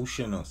an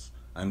oceanus,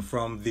 and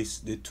from this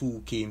the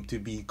two came to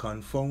be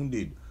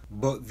confounded.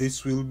 But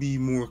this will be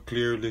more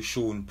clearly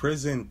shown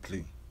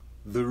presently.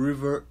 The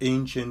river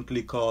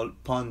anciently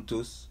called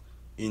Pontus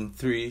in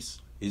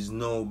Thrace is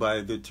now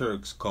by the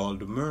Turks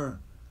called Mer,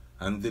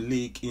 and the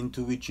lake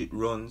into which it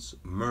runs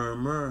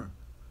Mer,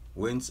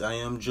 whence I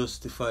am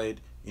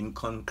justified in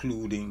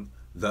concluding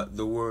that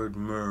the word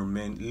Mer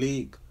meant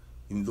lake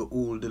in the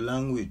old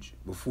language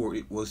before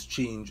it was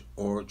changed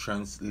or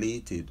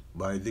translated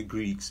by the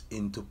Greeks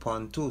into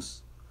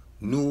Pontus.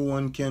 No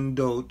one can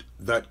doubt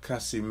that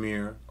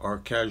Casimir or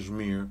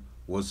Kashmir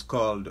was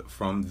called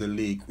from the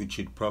lake which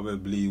it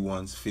probably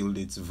once filled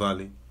its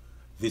valley.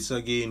 This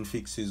again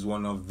fixes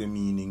one of the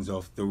meanings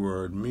of the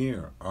word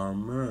Mir or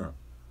Mer.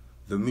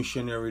 The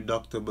missionary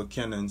Dr.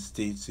 Buchanan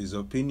states his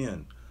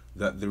opinion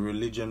that the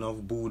religion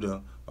of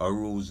Buddha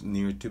arose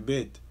near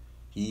Tibet.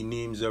 He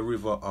names a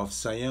river of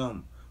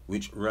Siam,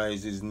 which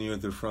rises near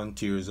the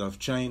frontiers of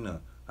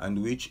China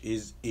and which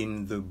is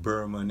in the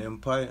Burman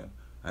Empire,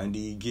 and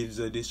he gives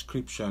a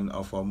description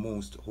of a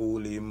most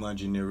holy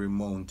imaginary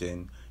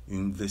mountain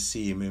in the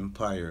same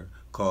empire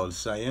called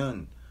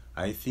Siam.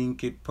 I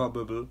think it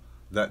probable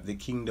that the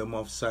kingdom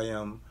of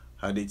Siam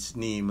had its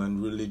name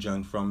and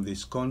religion from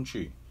this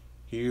country.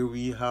 Here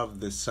we have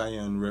the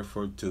Siam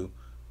referred to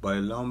by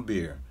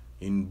Lombier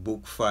in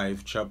Book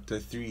 5, Chapter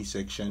 3,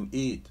 Section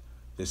 8.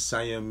 The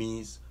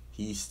Siamese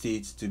he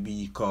states to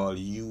be called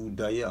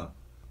Judea,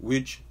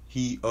 which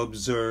he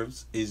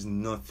observes is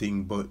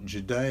nothing but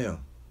Judea.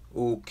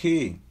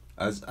 Okay,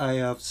 as I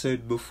have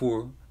said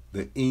before,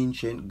 the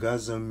ancient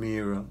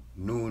Gazamira,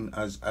 known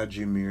as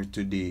Ajimir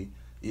today,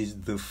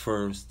 is the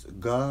first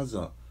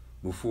Gaza,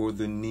 before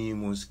the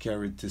name was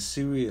carried to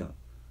Syria.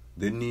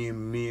 The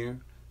name Mir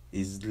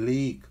is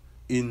lake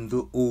in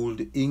the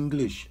Old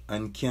English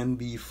and can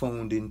be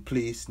found in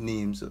place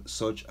names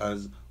such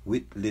as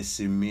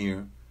Whittlesey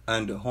Mere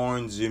and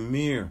Hornsey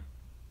Mere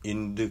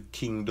in the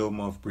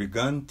kingdom of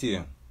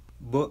Brigantia.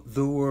 But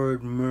the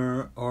word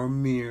Mer or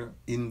Mir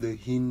in the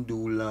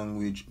Hindu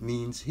language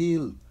means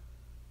hill,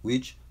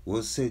 which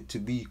was said to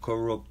be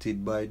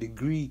corrupted by the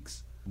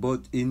Greeks,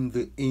 but in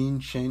the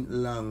ancient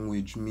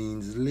language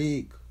means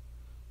lake.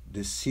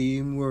 The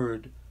same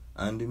word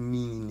and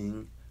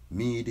meaning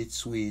made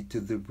its way to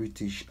the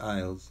British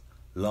Isles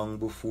long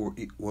before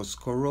it was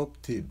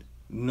corrupted.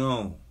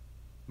 Now,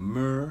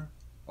 Mer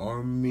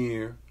or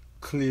Mir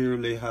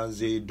clearly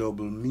has a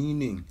double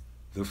meaning.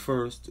 The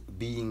first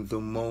being the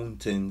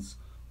mountains.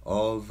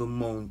 All the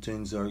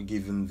mountains are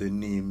given the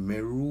name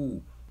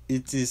Meru.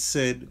 It is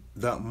said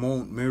that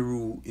Mount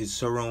Meru is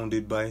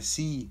surrounded by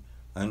sea,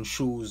 and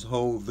shows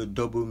how the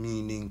double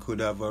meaning could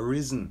have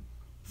arisen.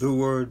 The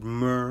word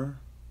Mer,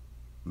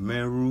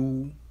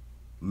 Meru,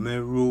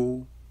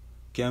 Mero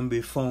can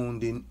be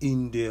found in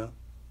India,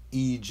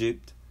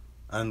 Egypt,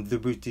 and the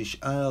British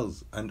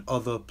Isles and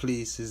other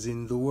places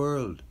in the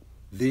world.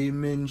 They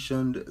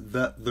mentioned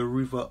that the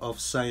river of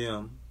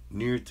Siam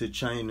near to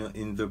China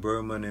in the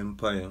Burman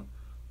Empire,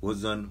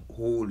 was an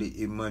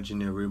wholly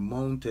imaginary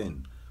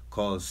mountain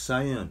called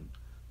Siam.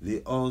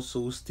 They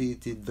also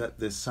stated that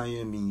the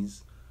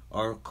Siamese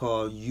are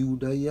called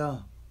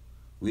Judea,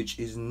 which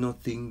is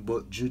nothing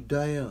but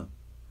Judea.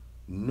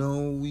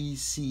 Now we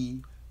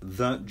see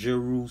that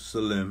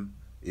Jerusalem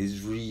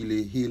is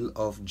really Hill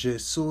of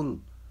Jesul,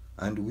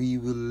 and we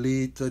will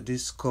later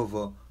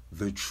discover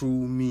the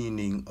true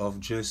meaning of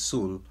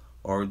Jesul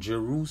or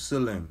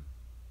Jerusalem.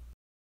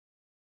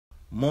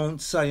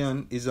 Mount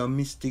Sion is a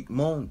mystic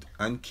mount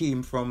and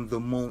came from the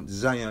Mount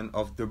Zion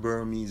of the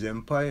Burmese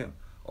Empire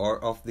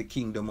or of the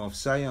Kingdom of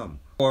Siam,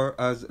 or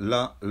as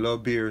La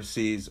Laubert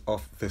says,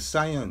 of the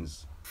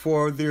Sions.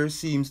 For there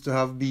seems to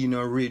have been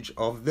a ridge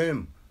of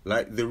them,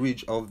 like the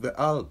ridge of the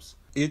Alps.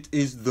 It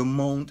is the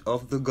mount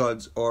of the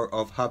gods or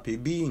of happy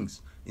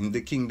beings in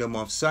the Kingdom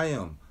of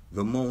Siam,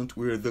 the mount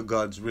where the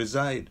gods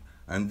reside,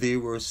 and there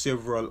were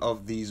several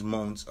of these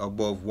mounts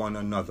above one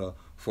another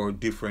for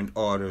different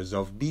orders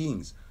of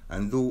beings.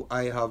 And though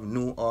I have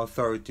no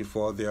authority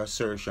for their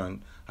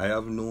assertion, I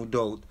have no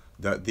doubt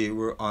that they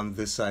were on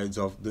the sides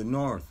of the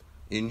north.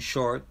 In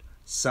short,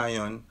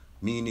 Sion,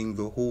 meaning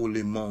the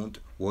holy mount,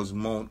 was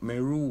Mount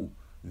Meru.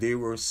 There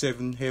were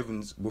 7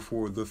 heavens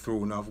before the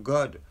throne of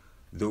God.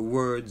 The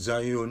word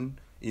Zion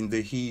in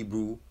the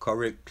Hebrew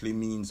correctly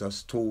means a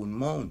stone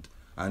mount,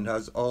 and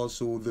has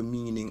also the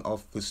meaning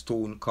of the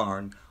stone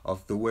cairn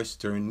of the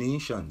Western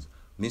nations.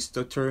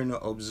 Mr. Turner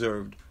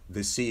observed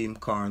the same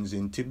cairns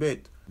in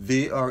Tibet.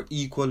 They are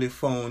equally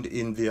found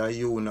in the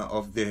Iona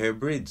of the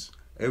Hebrides.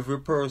 Every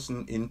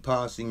person in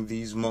passing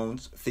these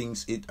mounts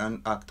thinks it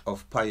an act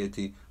of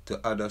piety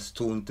to add a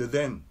stone to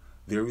them.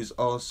 There is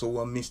also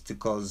a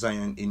mystical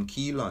Zion in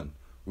Keelan,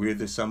 where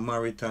the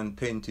Samaritan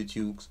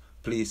Pentateuch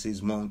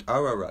places Mount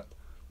Ararat.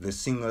 The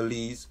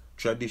Sinhalese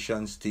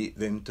traditions state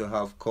them to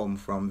have come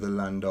from the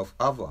land of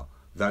Ava,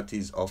 that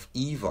is, of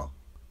Eva.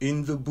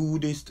 In the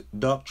Buddhist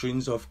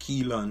doctrines of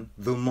Keelan,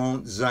 the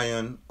Mount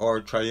Zion,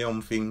 or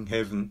triumphing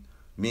heaven,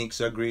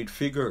 makes a great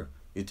figure.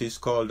 It is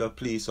called a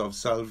place of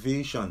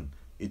salvation.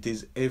 It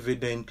is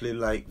evidently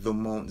like the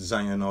Mount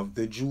Zion of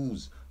the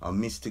Jews, a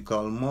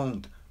mystical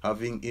mount,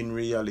 having in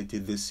reality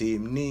the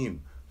same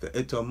name. The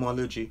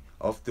etymology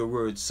of the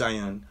word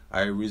Zion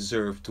I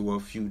reserve to a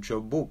future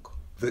book.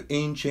 The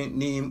ancient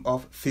name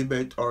of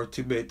Thibet or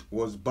Tibet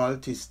was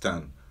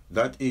Baltistan,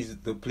 that is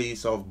the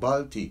place of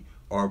Balti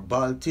or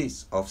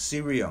Baltis of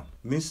Syria.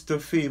 Mr.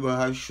 Faber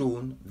has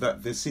shown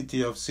that the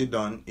city of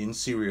Sidon in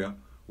Syria,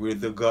 where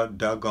the god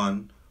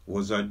Dagon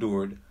was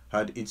adored,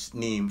 had its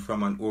name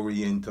from an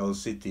oriental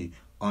city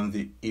on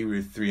the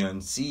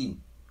Erythraean Sea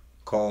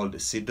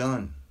called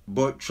Sidon.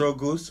 But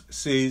Trogus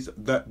says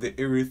that the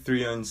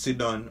Erythraean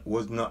Sidon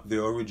was not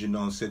the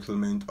original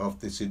settlement of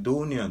the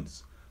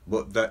Sidonians,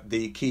 but that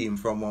they came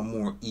from a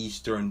more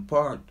eastern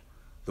part.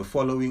 The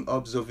following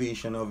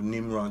observation of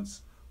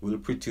Nimrod's will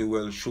pretty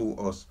well show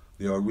us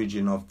the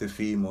origin of the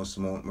famous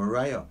Mount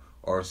Moriah,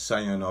 or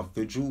Sion of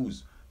the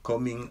Jews,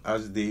 coming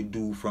as they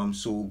do from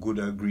so good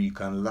a Greek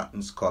and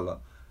Latin scholar,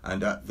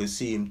 and at the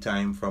same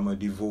time from a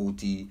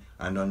devotee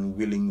and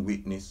unwilling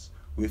witness.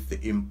 With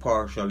the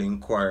impartial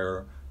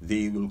inquirer,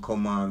 they will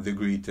command the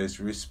greatest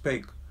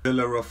respect.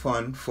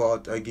 Bellerophon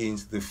fought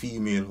against the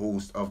female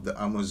host of the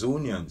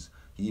Amazonians.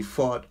 He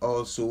fought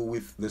also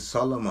with the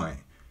Solymi,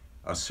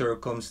 a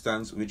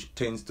circumstance which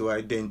tends to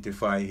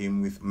identify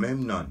him with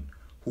Memnon,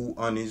 who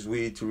on his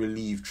way to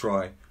relieve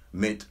Troy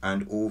met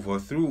and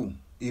overthrew.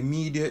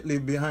 Immediately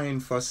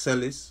behind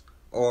Phaselis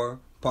or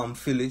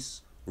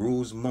Pamphilis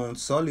rose Mount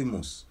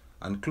Solymus,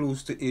 and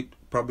close to it,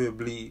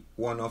 probably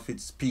one of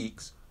its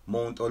peaks,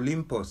 Mount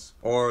Olympus,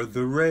 or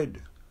the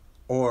Red,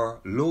 or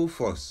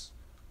Lophos,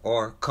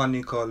 or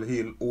conical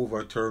hill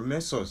over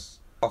Termessus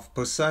of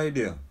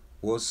Poseidia,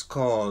 was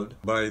called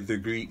by the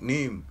Greek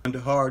name, and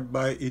hard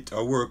by it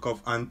a work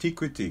of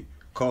antiquity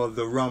called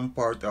the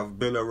Rampart of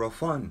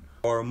Bellerophon,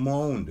 or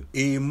Mound.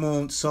 A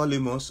Mount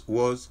Solymus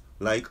was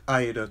like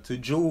Ida to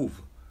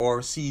Jove,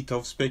 or seat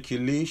of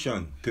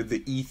speculation to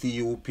the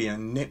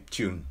Ethiopian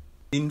Neptune.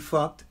 In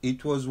fact,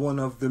 it was one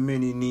of the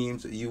many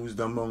names used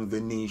among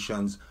the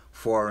nations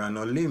for an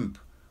Olymp,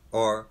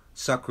 or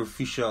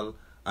sacrificial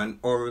and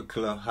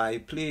oracular high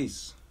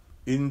place.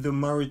 In the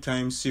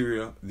maritime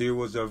Syria, there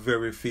was a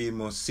very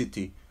famous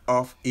city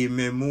of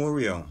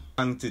immemorial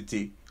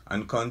sanctity,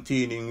 and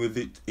containing with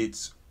it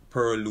its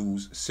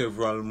purlieus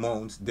several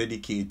mounts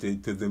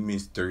dedicated to the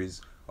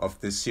mysteries of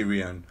the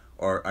Syrian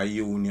or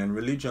Ionian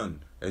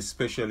religion,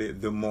 especially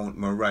the Mount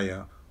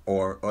Moriah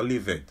or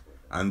Olivet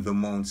and the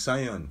Mount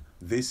Sion.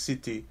 This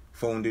city,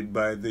 founded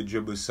by the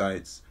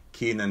Jebusites,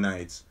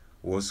 Canaanites,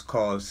 was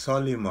called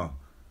Solyma,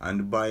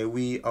 and by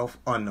way of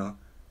honor,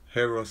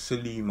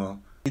 Hierosolyma.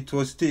 It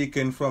was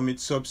taken from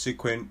its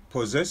subsequent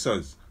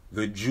possessors,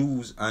 the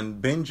Jews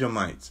and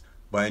Benjamites,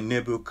 by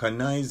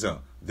Nebuchadnezzar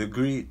the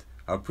Great,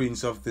 a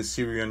prince of the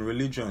Syrian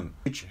religion,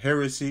 which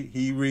heresy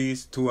he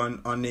raised to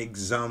an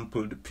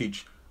unexampled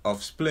pitch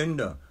of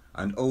splendor,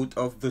 and out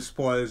of the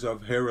spoils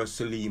of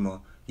Hierosolyma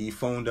he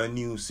found a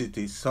new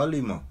city,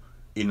 Solyma,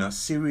 in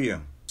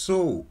Assyria.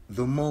 So,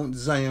 the Mount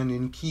Zion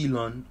in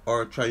Kelon,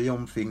 or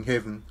triumphing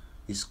heaven,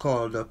 is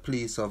called a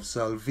place of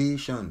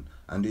salvation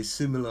and is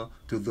similar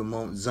to the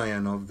Mount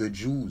Zion of the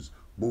Jews,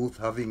 both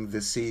having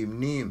the same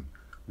name.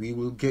 We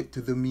will get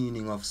to the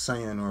meaning of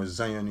Zion or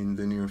Zion in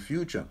the near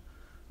future.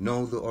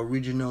 Now, the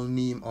original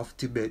name of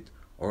Tibet,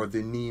 or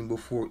the name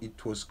before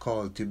it was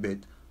called Tibet,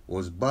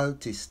 was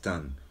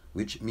Baltistan,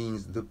 which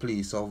means the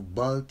place of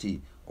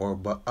Balti or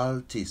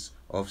Baaltis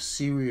of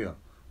Syria,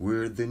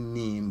 where the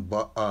name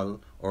Baal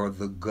or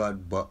the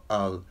god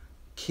Baal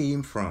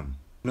came from.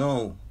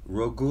 Now,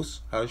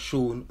 Rogus has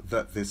shown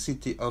that the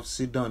city of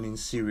Sidon in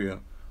Syria,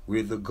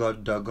 where the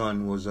god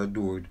Dagon was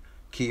adored,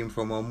 came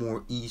from a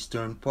more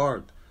eastern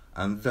part,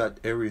 and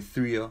that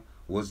Erythrea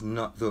was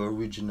not the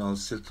original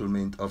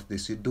settlement of the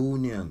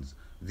Sidonians,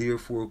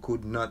 therefore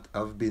could not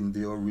have been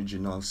the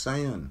original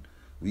Zion.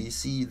 We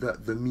see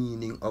that the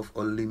meaning of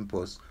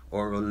Olympus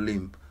or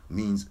Olymp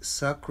means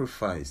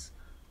sacrifice.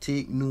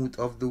 Take note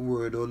of the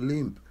word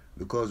Olymp,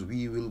 because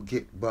we will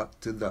get back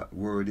to that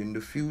word in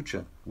the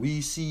future. We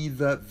see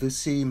that the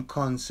same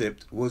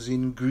concept was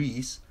in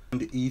Greece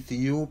and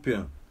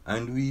Ethiopia,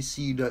 and we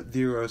see that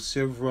there are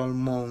several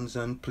mounds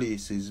and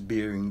places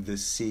bearing the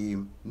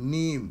same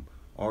name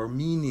or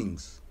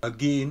meanings.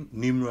 Again,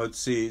 Nimrod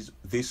says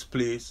this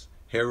place,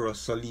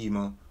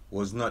 Herasalima,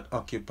 was not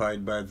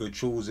occupied by the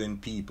chosen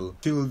people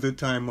till the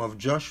time of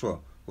Joshua,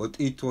 but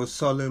it was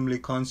solemnly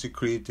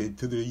consecrated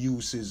to the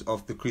uses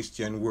of the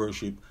Christian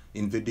worship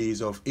in the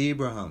days of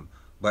Abraham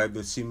by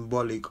the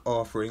symbolic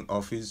offering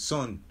of his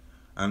son.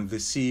 And the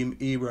same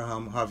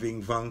Abraham,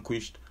 having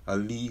vanquished a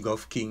league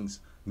of kings,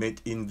 met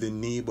in the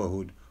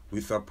neighborhood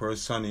with a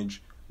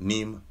personage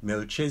named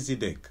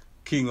Melchizedek,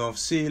 king of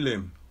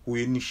Salem, who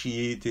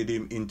initiated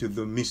him into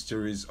the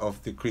mysteries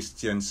of the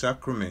Christian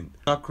sacrament.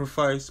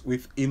 Sacrifice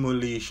with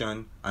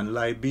immolation and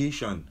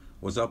libation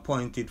was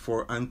appointed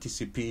for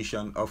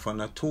anticipation of an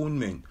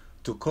atonement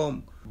to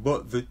come,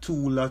 but the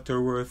two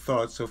latter were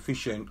thought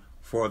sufficient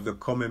for the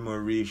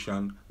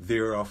commemoration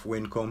thereof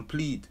when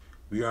complete.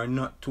 We are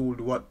not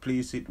told what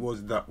place it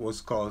was that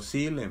was called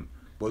Salem,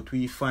 but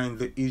we find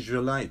the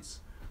Israelites,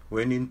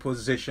 when in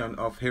possession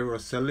of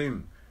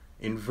Jerusalem,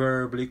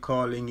 invariably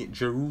calling it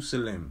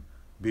Jerusalem.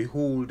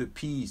 Behold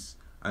peace.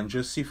 And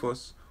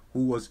Josephus,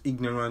 who was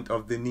ignorant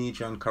of the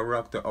nature and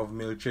character of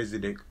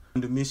Melchizedek,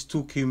 and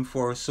mistook him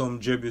for some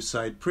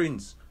Jebusite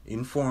prince,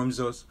 informs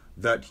us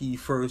that he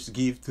first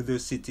gave to the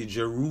city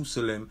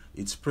Jerusalem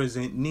its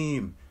present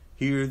name.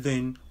 Here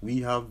then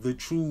we have the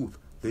truth.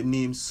 The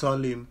name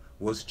Salim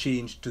was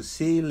changed to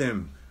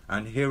Salem,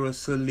 and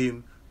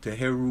Jerusalem to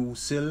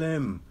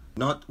Jerusalem.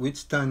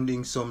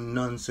 Notwithstanding some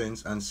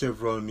nonsense and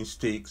several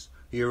mistakes,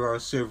 here are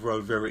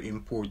several very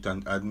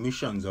important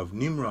admissions of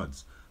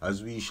Nimrod's,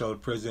 as we shall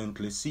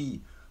presently see.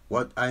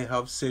 What I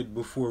have said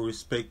before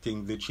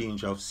respecting the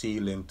change of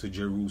Salem to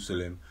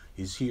Jerusalem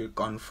is here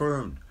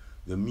confirmed.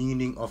 The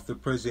meaning of the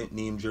present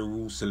name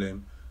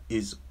Jerusalem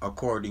is,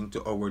 according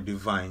to our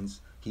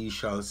divines, he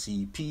shall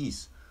see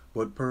peace.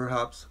 But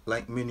perhaps,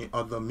 like many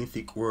other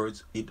mythic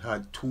words, it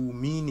had two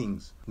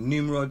meanings.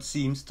 Nimrod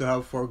seems to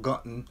have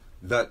forgotten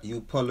that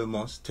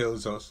Eupolemus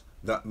tells us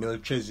that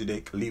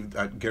Melchizedek lived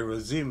at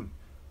Gerizim.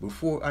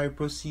 Before I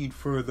proceed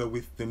further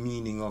with the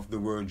meaning of the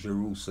word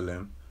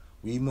Jerusalem,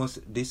 we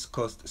must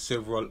discuss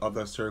several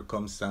other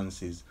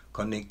circumstances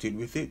connected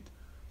with it.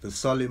 The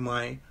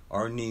Solymi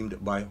are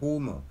named by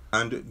Homer,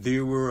 and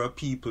there were a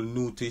people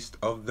noticed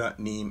of that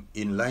name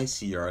in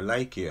Lycia or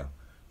Lycia,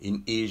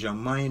 in Asia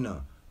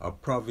Minor, a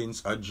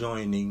province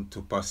adjoining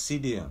to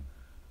Pisidia.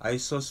 I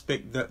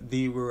suspect that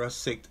they were a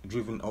sect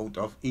driven out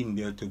of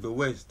India to the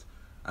west,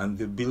 and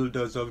the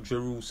builders of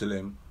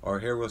Jerusalem,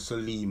 or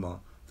Herasalima,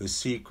 the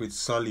sacred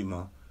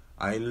Solyma.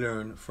 I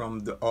learned from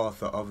the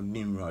author of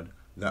Nimrod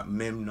that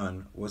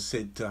Memnon was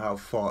said to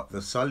have fought the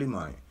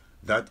Solymi,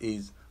 that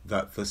is,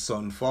 that the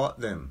sun fought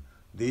them.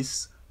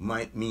 This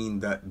might mean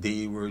that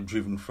they were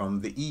driven from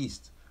the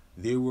east.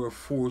 There were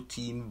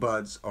 14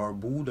 Buddhas or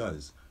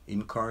Buddhas,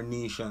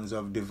 incarnations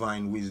of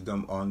divine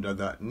wisdom under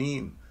that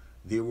name.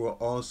 There were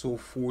also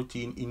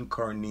 14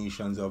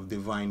 incarnations of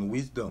divine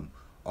wisdom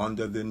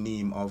under the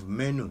name of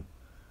Menu,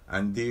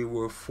 and there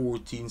were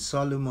 14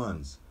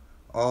 Solomons,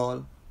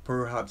 all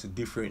perhaps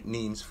different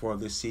names for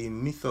the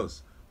same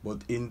mythos,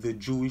 but in the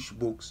Jewish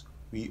books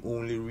we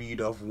only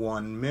read of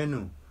one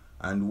Menu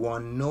and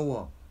one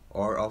Noah,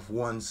 or of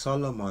one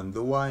Solomon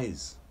the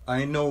wise.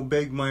 I now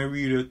beg my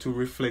reader to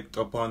reflect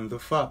upon the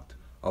fact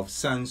of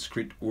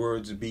Sanskrit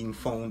words being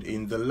found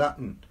in the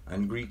Latin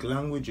and Greek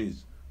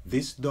languages.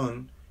 This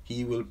done,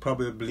 he will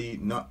probably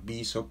not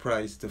be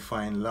surprised to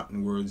find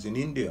Latin words in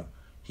India.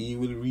 He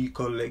will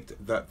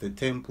recollect that the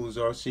temples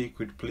or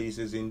sacred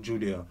places in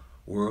Judea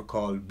were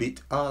called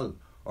Bit Al,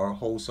 or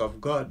house of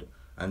God,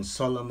 and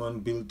Solomon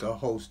built a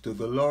house to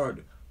the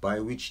Lord, by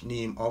which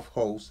name of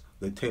house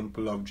the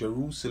temple of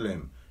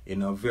Jerusalem,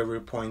 in a very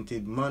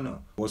pointed manner,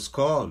 was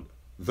called.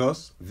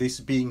 Thus, this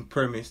being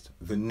premised,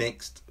 the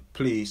next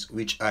place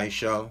which I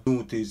shall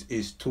notice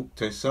is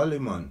Tukte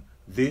Solomon.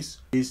 This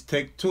is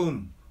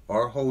Tektum,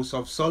 or house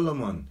of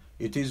Solomon,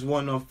 It is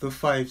one of the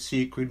 5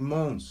 sacred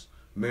mounts,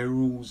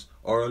 Merus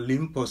or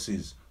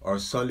Olympuses or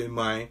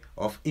Solimai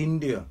of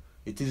India.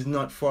 It is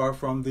not far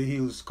from the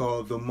hills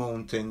called the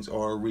mountains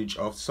or ridge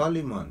of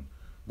Solomon.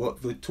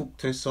 But the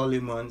Tukte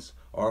Solimans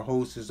or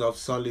houses of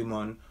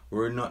Solomon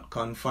were not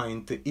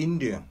confined to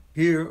India.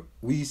 Here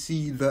we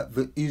see that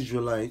the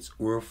Israelites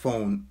were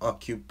found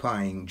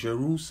occupying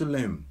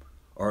Jerusalem,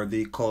 or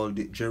they called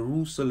it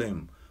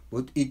Jerusalem,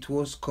 but it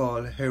was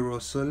called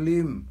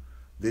Jerusalem.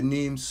 The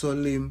name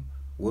Solim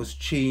was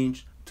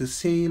changed to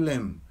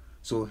Salem,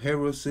 so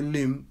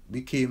Jerusalem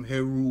became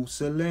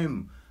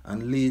Jerusalem,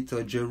 and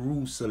later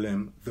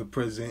Jerusalem, the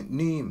present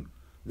name.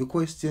 The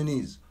question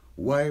is,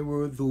 why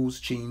were those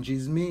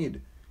changes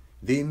made?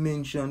 They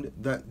mentioned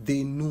that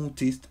they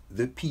noticed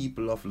the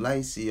people of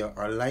Lycia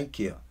or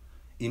Lycia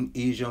in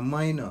Asia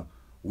Minor,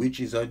 which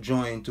is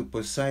adjoined to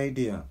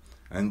Pisidia,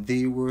 and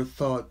they were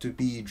thought to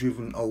be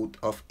driven out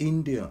of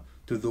India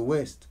to the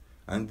west,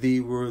 and they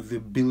were the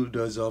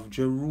builders of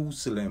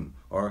Jerusalem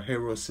or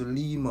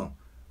Jerusalem.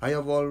 I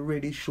have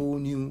already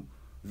shown you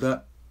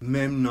that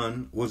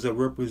Memnon was a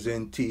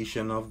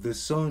representation of the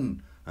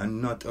sun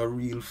and not a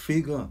real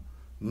figure.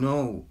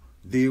 No,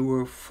 there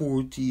were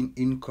 14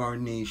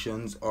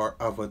 incarnations or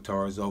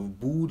avatars of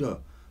Buddha.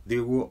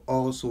 There were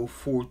also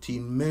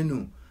 14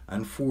 Menu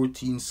and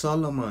 14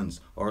 Solomons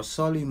or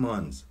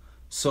Solimans,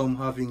 some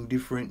having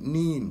different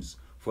names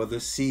for the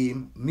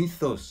same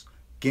mythos.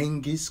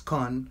 Genghis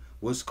Khan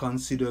was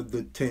considered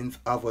the 10th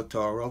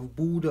avatar of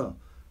Buddha.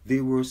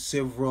 There were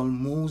several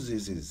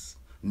Moseses,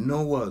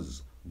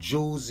 Noahs,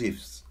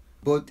 Josephs,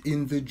 but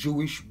in the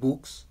Jewish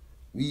books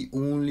we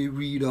only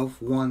read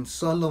of one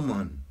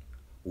Solomon,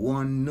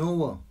 one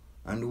Noah,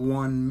 and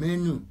one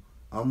Menu,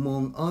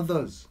 among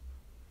others.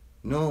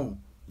 No,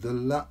 the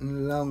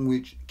Latin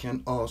language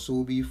can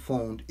also be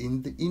found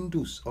in the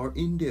Indus or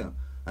India,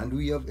 and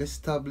we have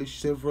established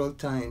several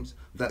times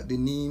that the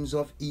names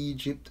of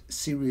Egypt,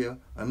 Syria,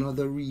 and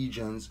other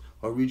regions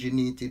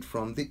originated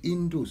from the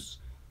Indus.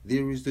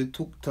 There is the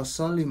Tukta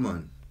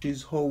Solomon, which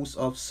is House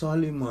of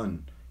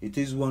Solomon. It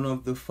is one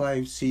of the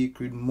 5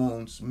 sacred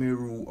mounts,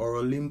 Meru or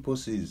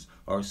Olympuses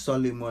or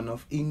Solomon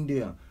of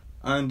India,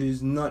 and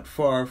is not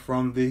far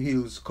from the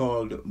hills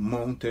called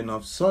Mountain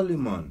of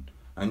Solomon,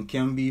 and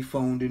can be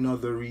found in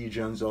other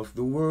regions of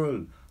the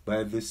world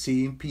by the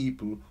same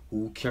people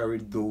who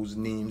carried those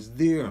names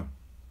there.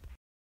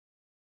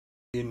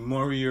 In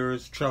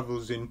Morier's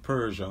Travels in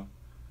Persia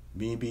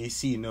may be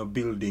seen a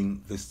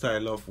building the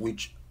style of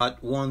which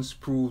at once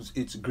proves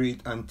its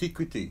great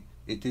antiquity.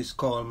 It is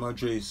called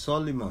Madre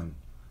Solomon.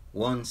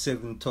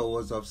 7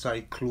 towers of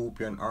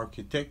Cyclopean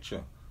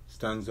architecture,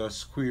 stands a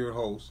square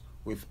house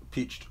with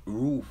pitched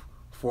roof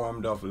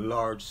formed of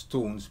large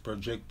stones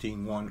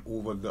projecting one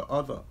over the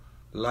other,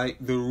 like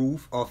the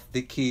roof of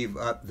the cave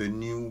at the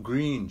New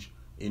Grange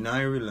in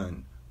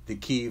Ireland, the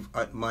cave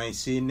at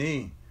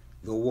Mycenae,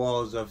 the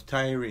walls of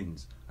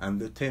Tyrins, and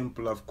the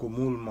temple of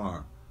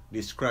Kumulmar,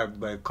 described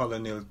by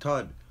Colonel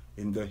Todd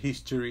in the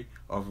history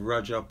of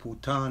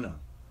Rajaputana.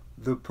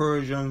 The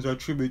Persians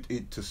attribute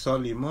it to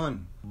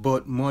Solomon,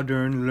 but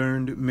modern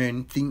learned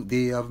men think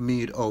they have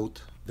made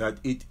out that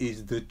it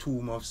is the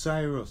tomb of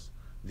Cyrus.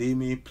 They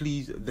may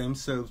please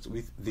themselves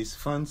with this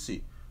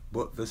fancy,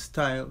 but the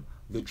style,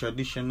 the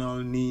traditional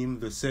name,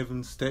 the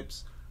 7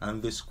 steps,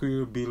 and the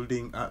square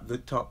building at the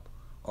top,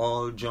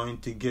 all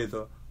joined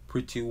together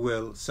pretty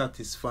well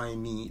satisfy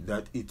me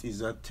that it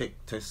is a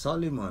Tekte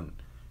Solomon.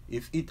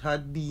 If it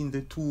had been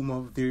the tomb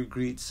of their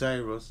great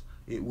Cyrus,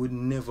 it would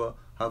never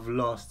have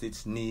lost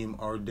its name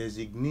or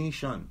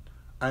designation.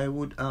 I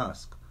would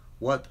ask,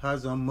 what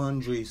has a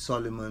Madre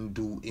Solomon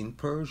do in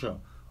Persia,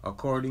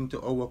 according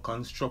to our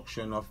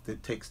construction of the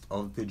text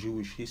of the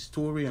Jewish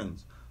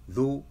historians?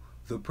 Though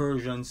the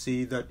Persians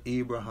say that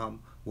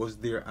Abraham was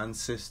their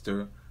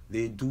ancestor,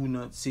 they do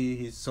not say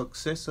his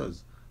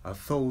successors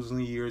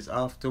 1,000 years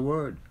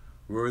afterward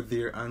were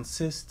their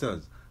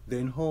ancestors.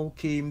 Then how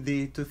came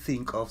they to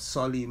think of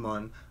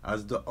Solomon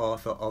as the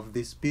author of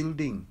this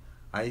building?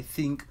 I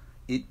think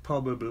it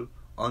probable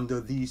under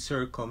these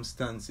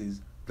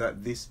circumstances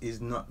that this is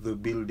not the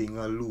building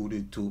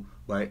alluded to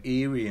by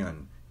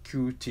Arrian,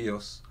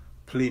 Curtius,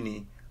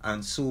 Pliny,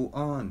 and so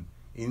on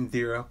in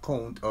their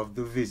account of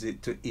the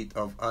visit to it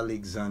of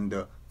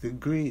Alexander the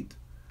Great,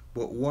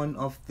 but one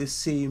of the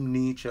same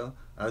nature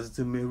as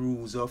the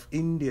Merus of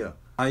India.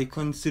 I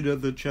consider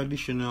the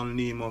traditional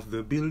name of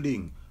the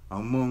building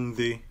among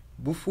the...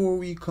 Before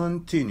we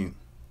continue,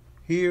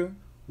 here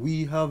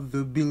we have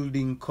the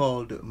building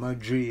called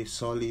Madre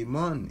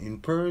Solomon in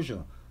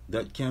Persia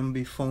that can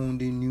be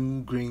found in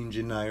New Grange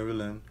in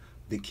Ireland,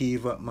 the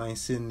cave at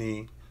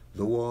Mycenae,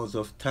 the walls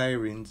of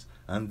Tyrins,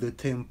 and the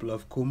temple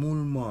of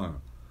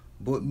Kumulmar.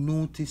 But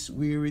notice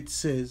where it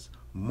says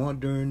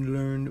modern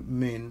learned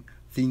men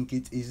think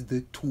it is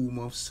the tomb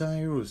of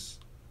Cyrus.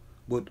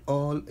 But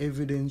all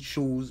evidence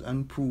shows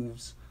and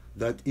proves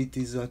that it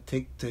is a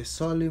Tekte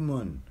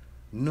Solomon.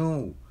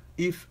 No,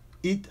 if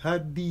it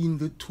had been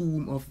the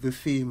tomb of the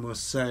famous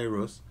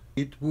Cyrus,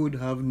 it would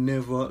have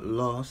never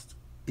lost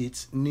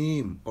its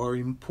name or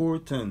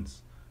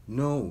importance.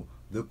 No,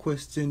 the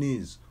question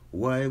is,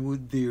 why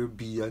would there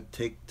be a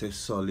Tekte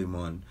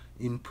Solomon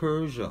in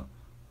Persia?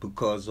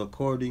 Because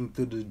according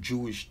to the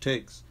Jewish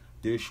text,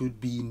 there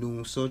should be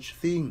no such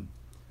thing.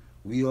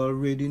 We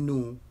already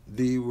know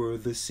they were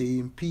the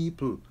same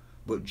people,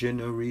 but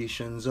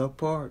generations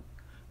apart.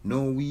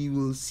 Now we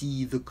will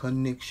see the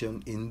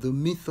connection in the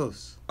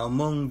mythos.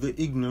 Among the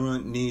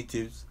ignorant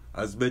natives,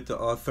 as better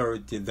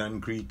authority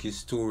than Greek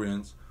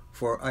historians,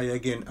 for I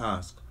again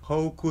ask,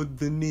 how could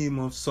the name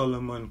of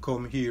Solomon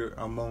come here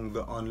among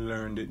the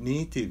unlearned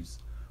natives?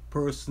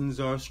 Persons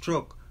are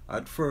struck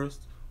at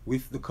first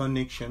with the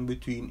connection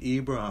between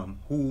Abraham,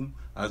 whom,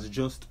 as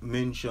just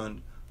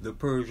mentioned, the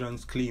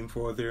Persians claim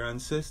for their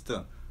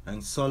ancestor,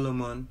 and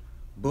Solomon,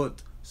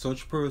 but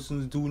such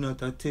persons do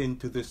not attend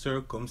to the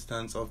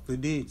circumstance of the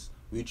dates,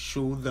 which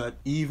show that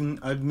even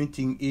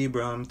admitting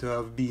Abraham to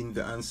have been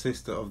the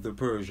ancestor of the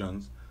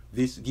Persians,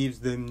 this gives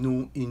them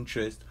no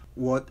interest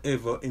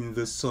whatever in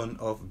the son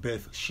of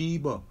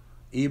Bathsheba,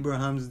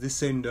 Abraham's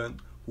descendant,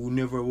 who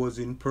never was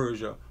in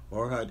Persia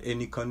or had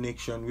any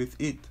connection with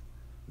it.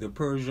 The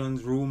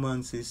Persians'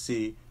 romances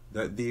say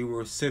that there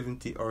were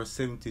 70 or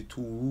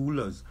 72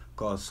 rulers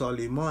called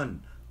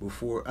Solomon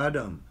before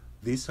Adam.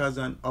 This has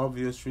an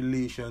obvious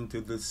relation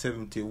to the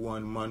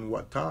 71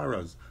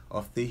 Manwataras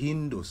of the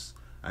Hindus,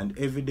 and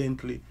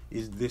evidently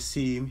is the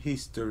same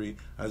history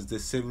as the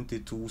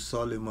 72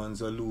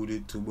 Solomons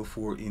alluded to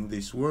before in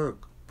this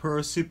work.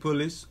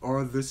 Persepolis,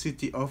 or the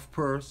city of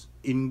Pers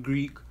in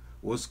Greek,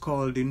 was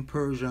called in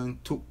Persian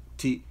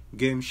Tukti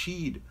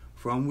Gemshid,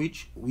 from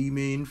which we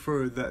may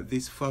infer that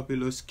this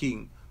fabulous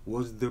king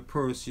was the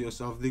Perseus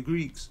of the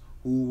Greeks,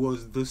 who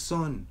was the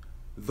sun.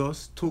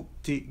 Thus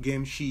Tukti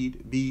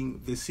Gemshid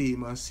being the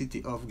same as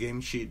city of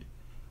Gemshid,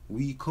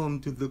 we come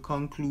to the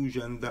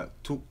conclusion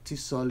that Tukti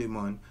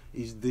Solomon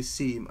is the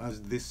same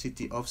as the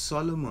city of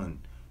Solomon.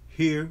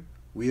 Here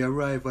we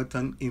arrive at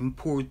an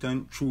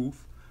important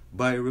truth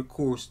by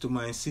recourse to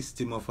my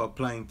system of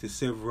applying to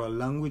several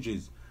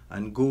languages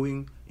and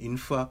going, in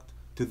fact,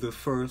 to the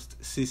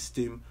first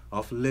system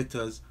of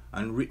letters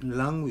and written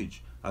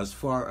language as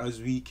far as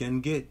we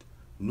can get.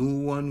 No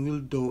one will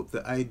doubt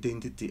the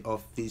identity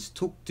of these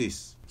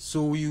Tuktis.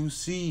 So you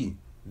see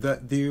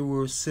that there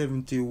were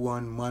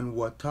 71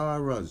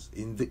 Manwataras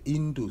in the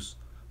Indus,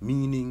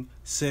 meaning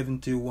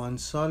 71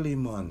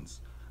 Solomons,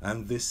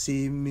 and the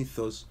same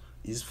mythos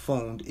is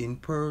found in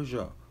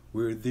Persia,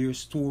 where their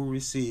story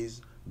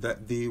says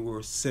that there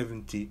were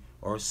 70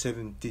 or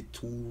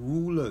 72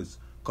 rulers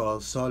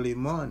called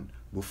Solomon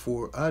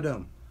before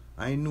Adam.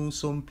 I know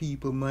some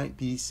people might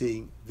be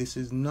saying this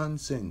is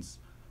nonsense,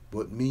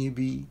 but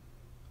maybe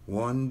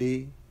one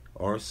day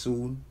or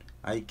soon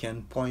I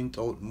can point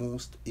out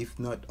most, if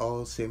not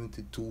all,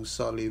 72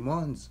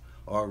 Solomons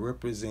or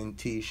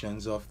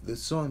representations of the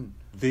sun.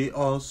 They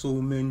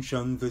also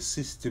mention the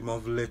system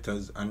of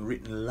letters and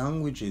written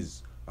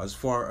languages as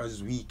far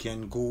as we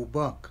can go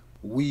back.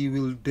 We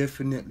will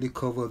definitely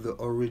cover the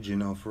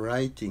origin of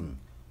writing,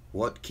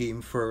 what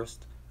came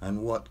first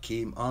and what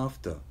came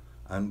after,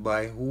 and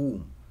by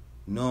whom.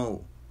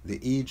 Now,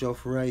 the age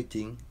of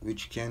writing,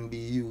 which can be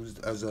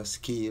used as a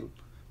scale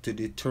to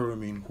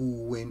determine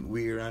who, when,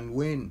 where, and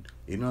when.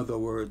 In other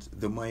words,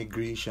 the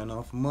migration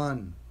of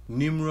man.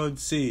 Nimrod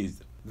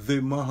says the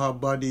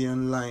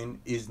Mahabharatian line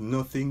is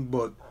nothing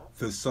but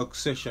the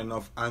succession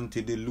of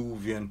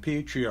antediluvian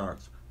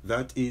patriarchs,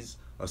 that is,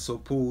 a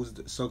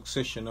supposed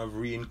succession of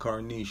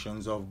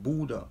reincarnations of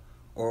Buddha,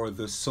 or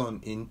the sun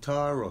in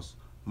Taurus.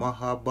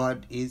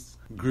 Mahabad is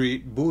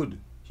great Bud.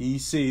 He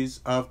says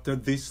after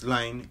this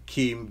line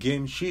came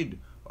Gemshid,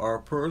 or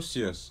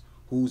Perseus,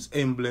 whose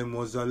emblem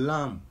was a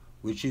lamb,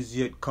 which is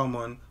yet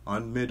common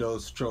on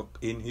medals struck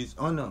in his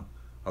honor.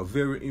 A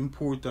very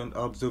important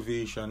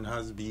observation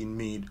has been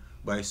made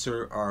by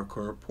Sir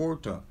Arthur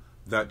Porter,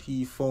 that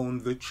he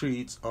found the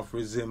traits of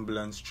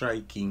resemblance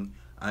striking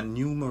and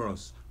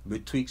numerous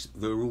betwixt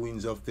the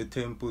ruins of the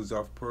temples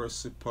of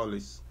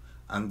Persepolis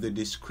and the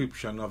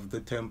description of the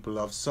Temple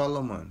of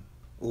Solomon.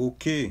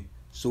 Okay,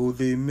 so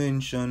they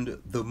mentioned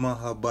the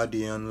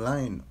Mahabharatian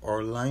line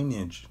or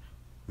lineage,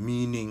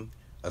 meaning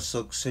a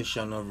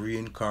succession of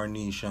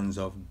reincarnations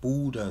of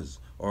Buddhas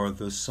or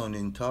the sun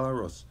in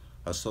Taurus,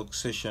 a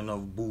succession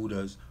of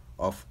Buddhas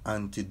of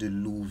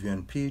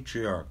antediluvian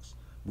patriarchs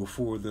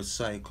before the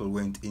cycle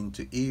went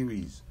into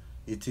Aries.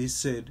 It is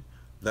said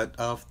that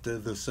after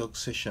the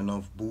succession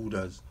of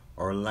Buddhas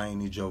or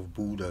lineage of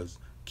Buddhas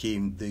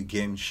came the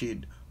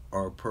Gemshid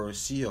or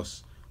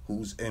Perseus,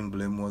 whose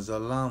emblem was a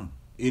lamb.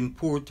 In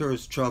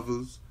Porter's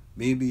travels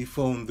may be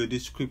found the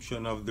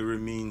description of the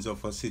remains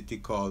of a city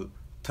called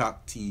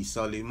Takti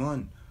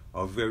Solomon,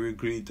 of very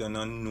great and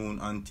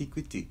unknown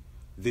antiquity.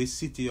 This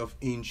city of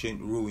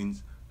ancient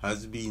ruins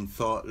has been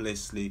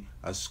thoughtlessly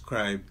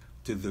ascribed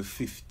to the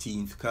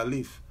 15th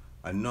Caliph.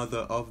 Another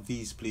of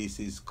these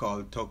places,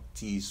 called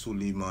Takti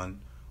Suleiman,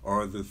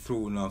 or the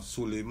throne of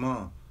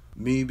Suleiman,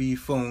 may be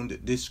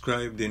found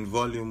described in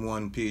volume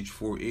 1, page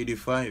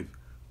 485.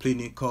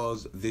 Pliny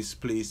calls this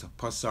place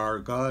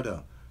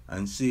Pasargada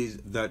and says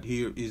that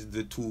here is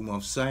the tomb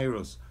of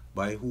Cyrus,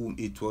 by whom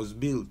it was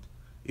built.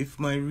 If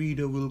my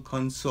reader will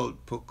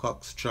consult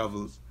Pocock's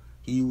Travels,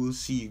 he will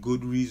see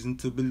good reason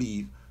to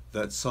believe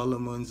that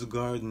Solomon's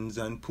gardens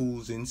and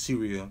pools in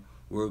Syria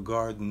were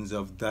gardens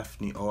of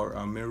Daphne or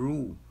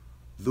Ameru.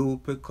 Though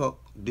Pocock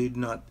did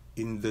not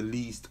in the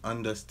least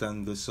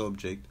understand the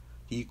subject,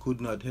 he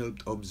could not help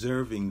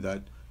observing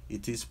that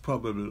it is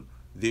probable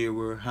there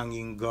were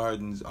hanging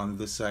gardens on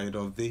the side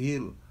of the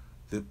hill.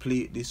 The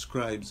plate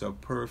describes a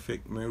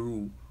perfect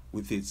Meru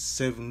with its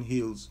 7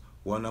 hills,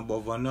 one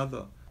above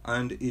another,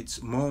 and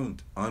its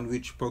mount, on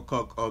which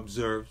Pocock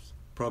observes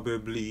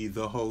probably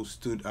the house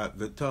stood at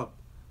the top.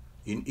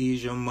 In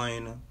Asia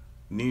Minor,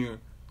 near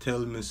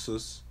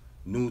Telmissus,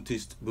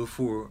 noticed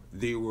before,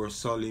 there were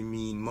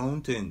Solimene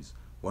mountains.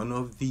 One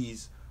of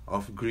these,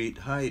 of great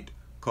height,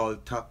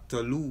 called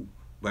Taktalu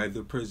by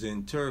the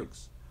present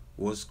Turks,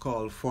 was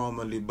called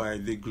formerly by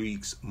the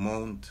Greeks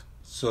Mount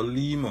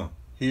Solima.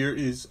 Here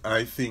is,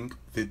 I think,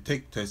 the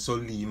Tekte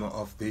Solima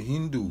of the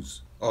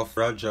Hindus, of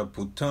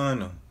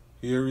Rajaputana.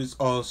 Here is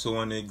also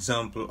an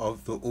example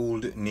of the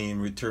old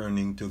name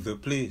returning to the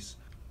place.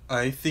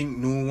 I think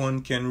no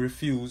one can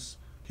refuse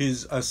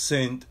his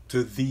assent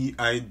to the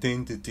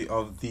identity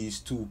of these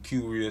two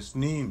curious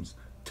names,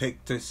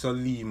 Tekte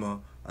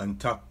Solima and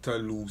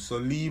Taktalu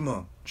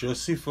Solima.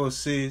 Josephus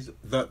says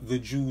that the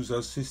Jews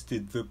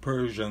assisted the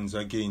Persians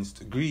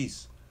against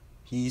Greece.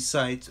 He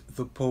cites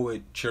the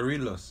poet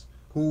Charillus,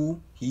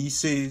 who, he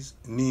says,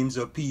 names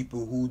a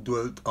people who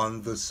dwelt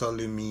on the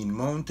Solimene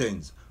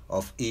mountains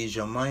of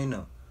Asia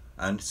Minor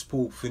and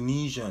spoke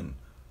Phoenician.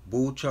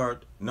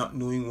 Bochart, not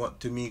knowing what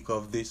to make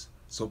of this,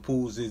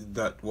 supposes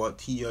that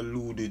what he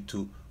alluded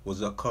to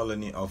was a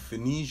colony of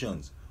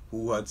Phoenicians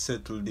who had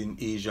settled in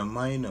Asia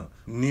Minor,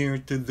 near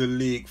to the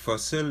lake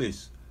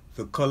Phaselis.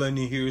 The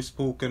colony here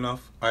spoken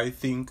of, I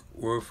think,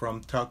 were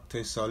from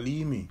Takte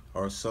Salimi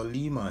or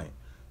Salimai.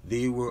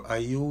 They were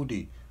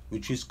Iodi,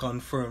 which is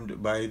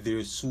confirmed by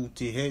their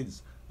sooty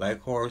heads,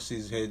 like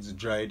horses' heads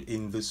dried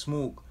in the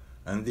smoke,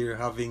 and their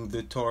having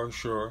the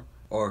torture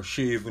or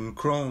shaven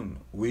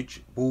crown,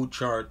 which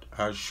Bochart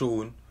has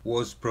shown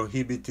was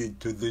prohibited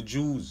to the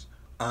Jews,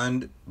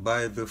 and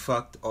by the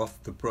fact of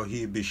the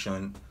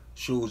prohibition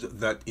shows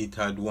that it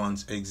had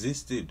once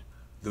existed.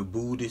 The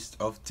Buddhists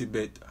of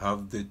Tibet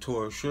have the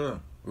torture,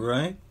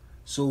 right?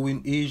 So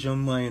in Asia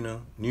Minor,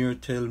 near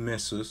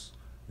Telmessus,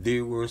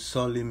 there were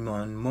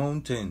Soliman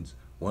mountains,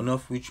 one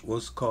of which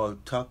was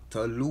called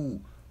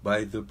Taktalu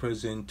by the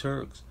present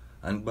Turks,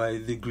 and by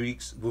the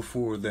Greeks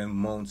before them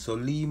Mount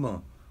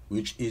Solima,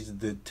 which is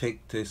the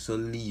Tekte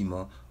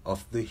Solima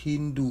of the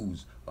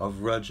Hindus of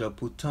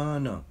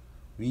Rajaputana.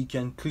 We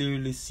can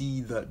clearly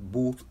see that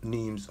both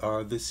names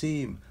are the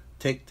same,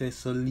 Tekte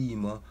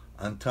Solima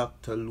and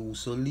Taktalu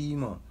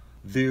Solima.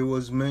 There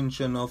was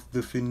mention of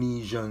the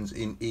Phoenicians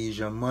in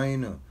Asia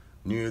Minor,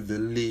 near the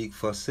lake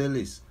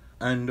Phaselis,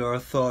 and are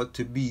thought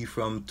to be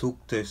from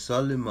Tukte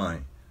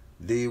Salimai.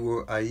 They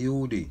were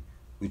Iodi,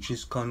 which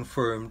is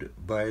confirmed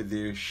by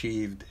their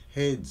shaved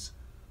heads.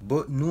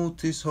 But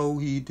notice how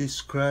he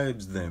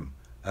describes them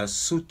as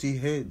sooty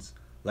heads,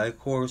 like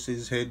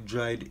horses' head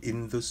dried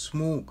in the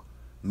smoke,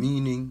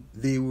 meaning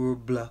they were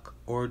black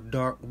or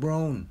dark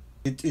brown.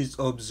 It is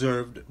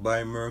observed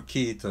by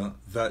Mercator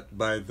that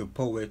by the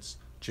poets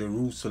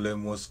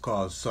Jerusalem was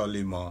called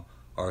Solima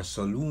or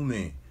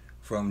Salume.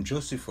 From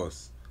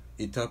Josephus,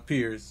 it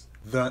appears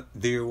that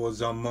there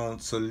was a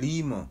Mount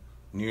Solima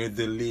near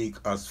the lake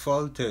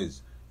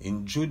Asphaltes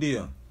in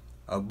Judea,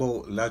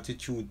 about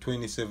latitude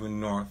 27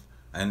 north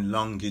and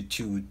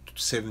longitude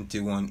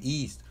 71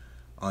 east.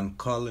 On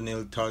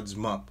Colonel Todd's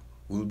map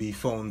will be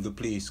found the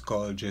place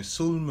called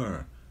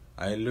Jesulmer.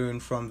 I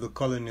learned from the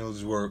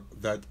colonel's work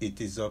that it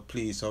is a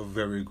place of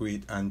very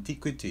great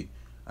antiquity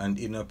and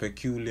in a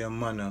peculiar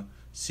manner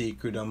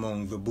sacred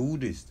among the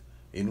Buddhists.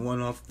 In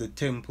one of the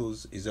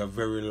temples is a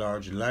very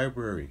large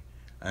library,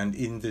 and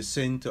in the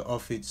center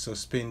of it,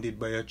 suspended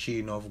by a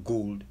chain of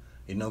gold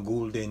in a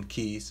golden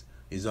case,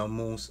 is a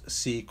most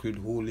sacred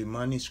holy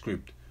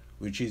manuscript,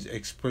 which is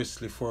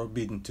expressly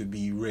forbidden to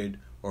be read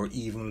or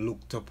even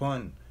looked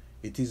upon.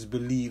 It is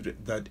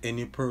believed that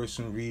any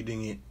person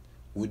reading it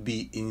would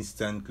be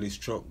instantly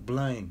struck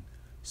blind.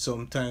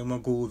 Some time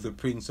ago, the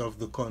prince of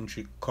the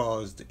country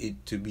caused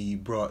it to be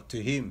brought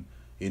to him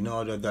in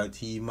order that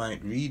he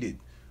might read it,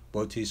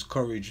 but his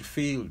courage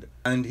failed,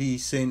 and he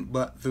sent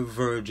back the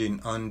virgin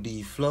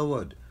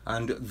undeflowered,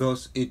 and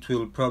thus it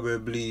will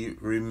probably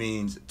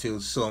remain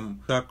till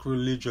some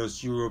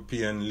sacrilegious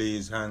European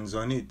lays hands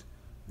on it.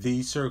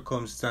 These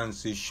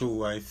circumstances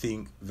show, I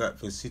think, that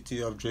the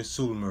city of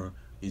Jesulmer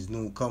is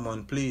no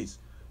common place,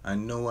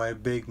 and now I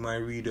beg my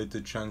reader to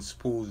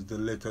transpose the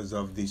letters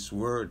of this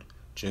word,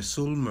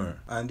 Jesulmer,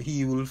 and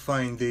he will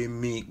find they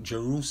make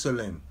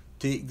Jerusalem.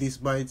 Take this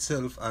by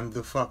itself and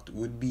the fact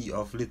would be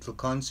of little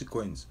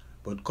consequence,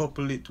 but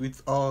couple it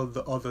with all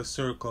the other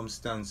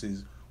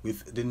circumstances,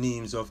 with the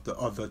names of the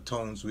other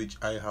towns which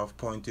I have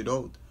pointed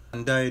out,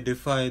 and I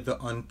defy the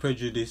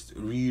unprejudiced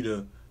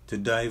reader to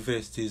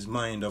divest his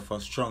mind of a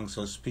strong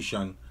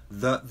suspicion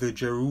that the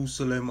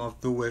Jerusalem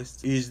of the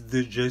West is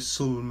the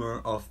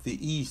Jesulmer of the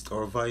East,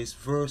 or vice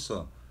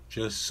versa.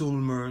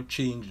 Jesulmer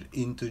changed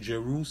into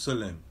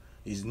Jerusalem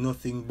is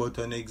nothing but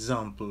an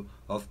example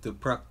of the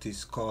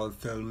practice called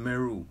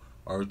Thelmeru,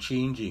 or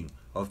changing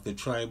of the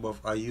tribe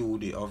of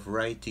Ayodi of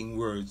writing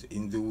words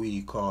in the way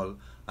called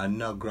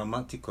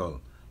anagrammatical.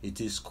 It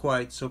is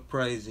quite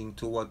surprising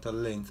to what a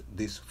length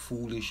this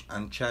foolish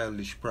and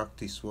childish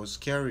practice was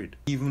carried.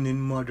 Even in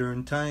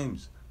modern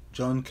times,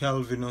 John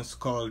Calvinus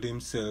called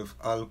himself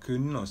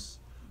Alcuinus.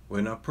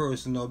 When a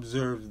person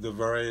observes the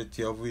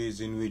variety of ways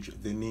in which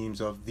the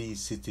names of these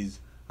cities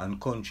and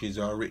countries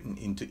are written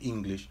into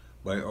English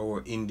by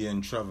our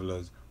Indian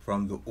travelers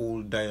from the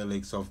old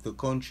dialects of the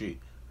country,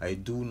 I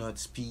do not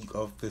speak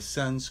of the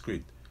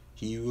Sanskrit,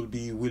 he will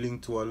be willing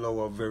to allow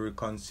a very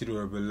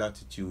considerable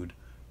latitude.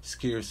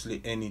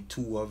 Scarcely any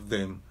two of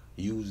them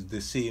use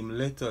the same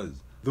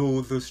letters,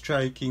 though the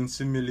striking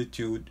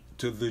similitude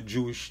to the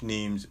Jewish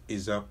names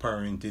is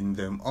apparent in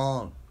them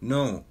all.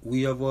 Now,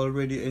 we have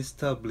already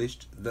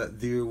established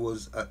that there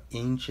was an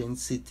ancient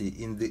city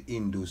in the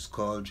Indus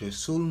called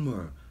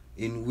Jesulmer,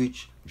 in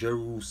which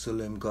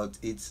Jerusalem got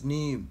its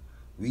name.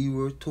 We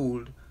were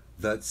told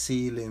that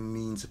Salem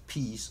means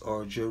peace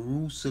or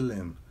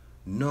Jerusalem.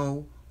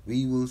 Now,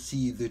 we will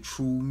see the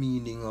true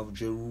meaning of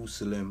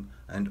Jerusalem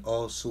and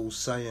also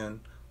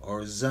Sion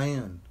or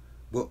Zion.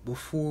 But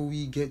before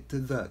we get to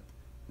that,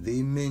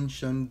 they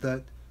mentioned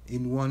that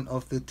in one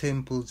of the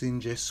temples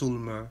in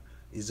Jesulmer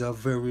is a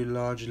very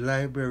large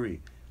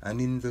library,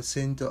 and in the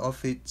center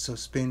of it,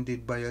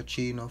 suspended by a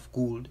chain of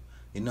gold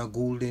in a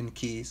golden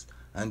case,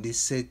 and is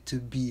said to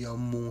be a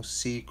most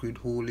sacred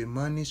holy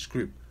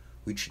manuscript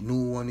which no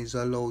one is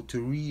allowed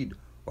to read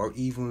or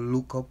even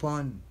look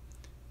upon.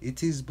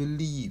 It is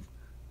believed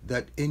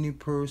that any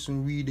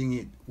person reading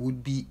it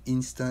would be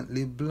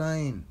instantly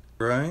blind,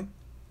 right?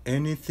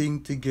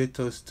 Anything to get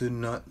us to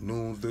not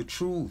know the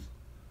truth.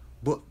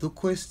 But the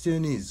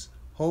question is,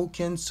 how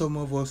can some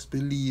of us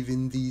believe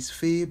in these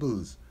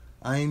fables?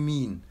 I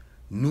mean,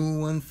 no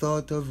one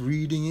thought of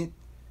reading it.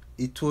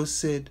 It was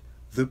said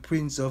the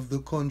prince of the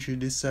country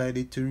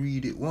decided to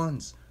read it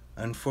once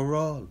and for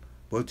all,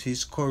 but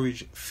his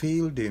courage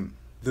failed him.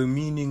 The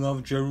meaning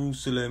of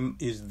Jerusalem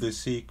is the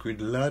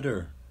sacred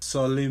ladder.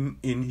 Salim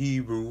in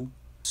Hebrew,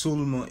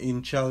 Sulma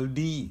in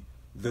Chaldee.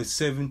 The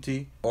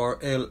 70 or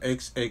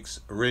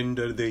LXX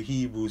render the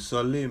Hebrew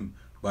Salim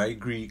by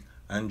Greek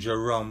and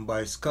Jaram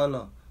by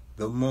scholar.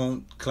 The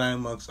mount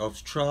climax of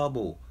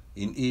Strabo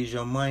in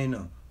Asia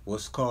Minor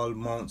was called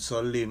Mount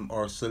Salim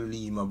or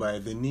Salima by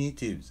the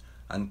natives,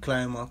 and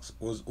climax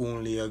was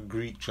only a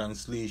Greek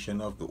translation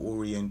of the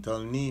Oriental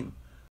name.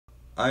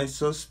 I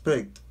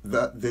suspect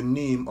that the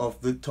name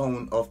of the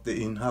town of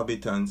the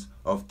inhabitants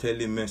of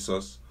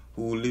Telemessos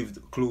who lived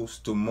close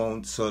to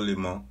Mount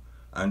Salima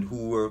and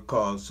who were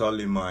called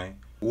Salimai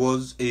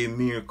was a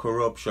mere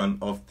corruption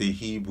of the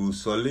Hebrew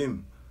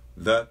Salim,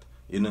 that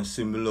in a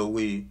similar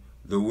way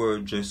the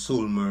word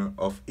Jesulmer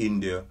of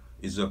India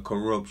is a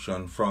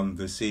corruption from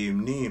the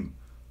same name,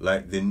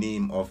 like the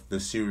name of the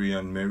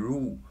Syrian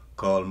Meru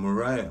called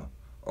Moriah,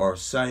 or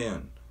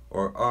Sion,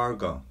 or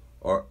Arga,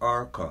 or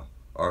Arka,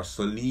 or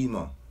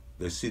Salima.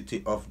 The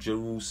city of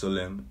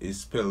Jerusalem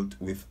is spelt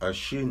with a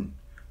shin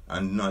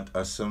and not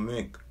a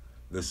samek,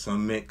 the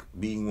samek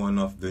being one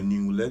of the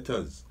new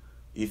letters.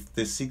 If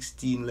the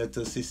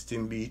 16-letter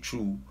system be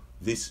true,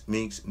 this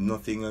makes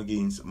nothing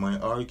against my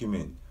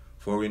argument,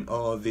 for in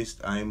all this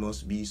I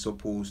must be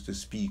supposed to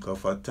speak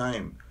of a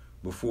time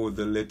before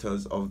the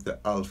letters of the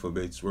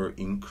alphabets were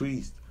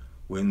increased,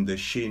 when the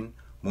shin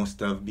must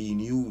have been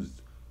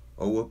used.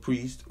 Our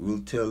priest will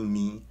tell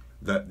me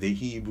that the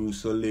Hebrew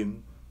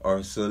Salim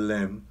or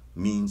Salem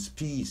means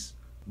peace,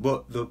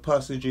 but the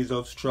passages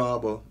of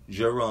Strabo,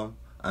 Jerome,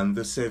 and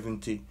the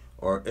 70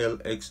 or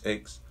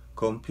LXX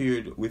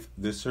compared with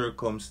the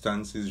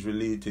circumstances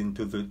relating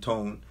to the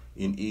town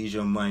in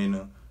Asia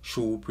Minor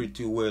show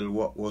pretty well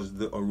what was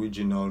the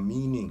original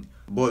meaning,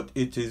 but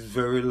it is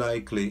very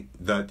likely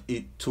that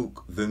it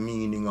took the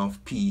meaning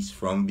of peace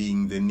from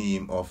being the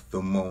name of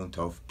the Mount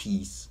of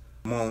Peace,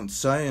 Mount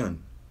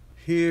Sion.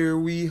 Here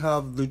we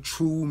have the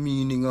true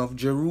meaning of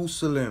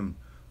Jerusalem,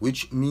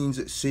 which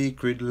means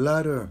sacred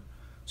ladder.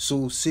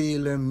 So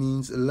Salem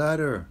means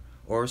ladder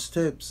or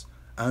steps,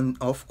 and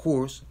of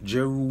course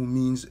Jeru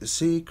means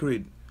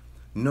sacred.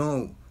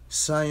 Now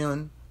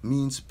Sion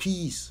means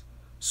peace,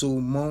 so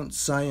Mount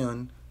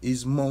Sion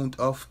is Mount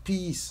of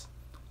Peace.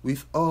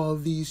 With all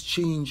these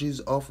changes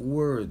of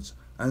words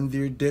and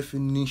their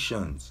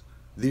definitions,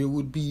 there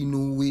would be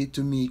no way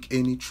to make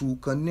any true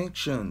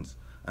connections,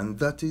 and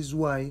that is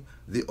why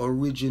the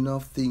origin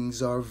of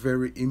things are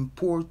very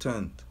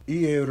important.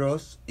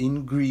 Hieros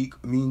in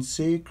Greek means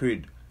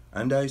sacred,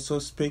 and I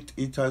suspect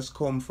it has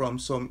come from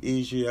some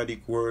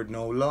Asiatic word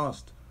now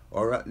lost,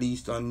 or at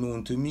least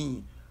unknown to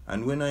me.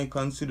 And when I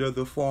consider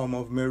the form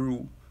of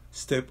Meru,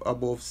 step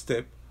above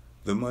step,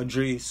 the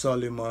Madre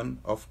Solomon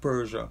of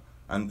Persia,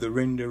 and the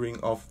rendering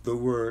of the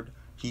word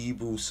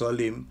Hebrew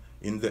Salim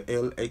in the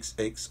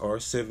LXX or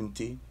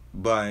 70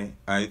 by,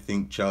 I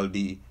think,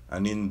 Chaldee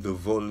and in the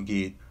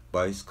Vulgate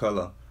by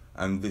scholar,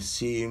 and the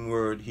same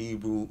word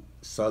Hebrew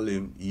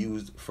Salim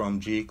used from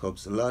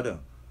Jacob's ladder,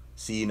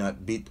 seen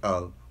at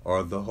Bethel,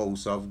 or the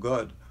house of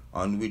God,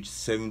 on which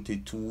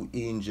 72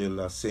 angels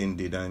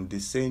ascended and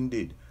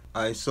descended.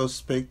 I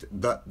suspect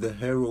that the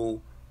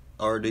hero,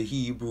 or the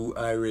Hebrew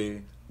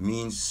Ire,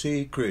 means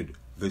sacred,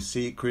 the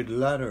sacred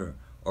ladder,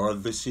 or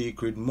the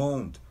sacred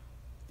mount.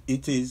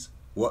 It is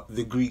what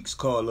the Greeks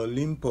call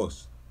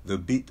Olympus, the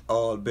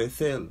Bethel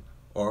Bethel,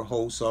 or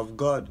house of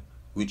God,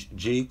 which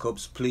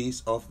Jacob's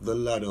place of the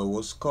ladder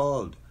was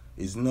called,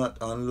 is not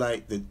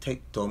unlike the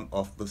tectum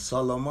of the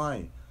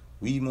Solomai.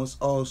 We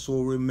must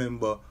also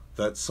remember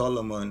that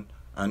Solomon,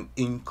 an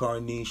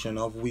incarnation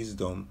of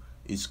wisdom,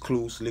 is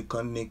closely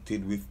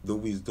connected with the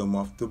wisdom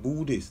of the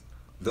Buddhist.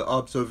 The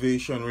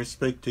observation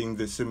respecting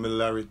the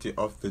similarity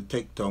of the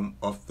tectum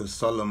of the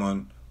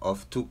Solomon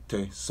of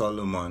Tukte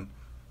Solomon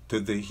to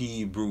the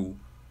Hebrew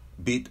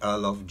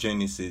Bethel of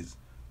Genesis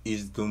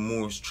is the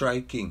more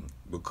striking,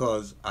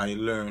 because I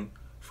learned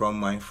from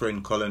my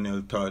friend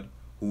Colonel Todd,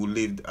 who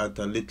lived at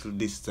a little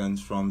distance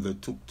from the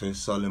Tukte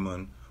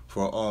Solomon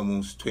for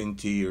almost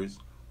 20 years,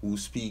 who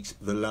speaks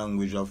the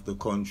language of the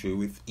country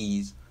with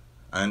ease,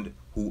 and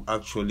who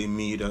actually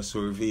made a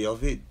survey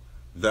of it,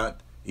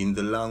 that in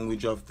the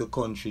language of the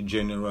country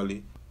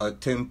generally, a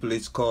temple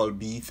is called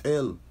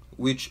Bethel,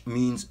 which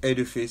means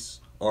edifice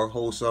or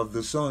house of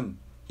the sun.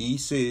 He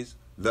says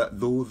that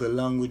though the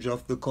language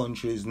of the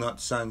country is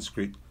not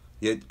Sanskrit,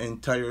 yet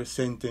entire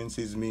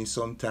sentences may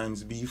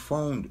sometimes be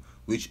found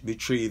which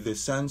betray the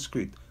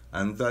Sanskrit,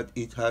 and that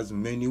it has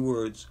many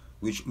words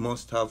which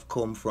must have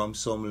come from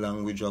some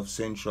language of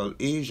Central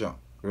Asia,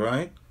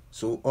 right?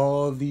 So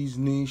all these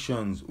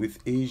nations with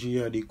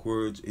Asiatic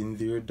words in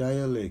their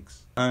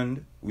dialects.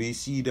 And we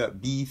see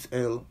that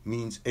Bethel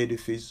means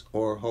edifice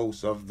or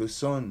house of the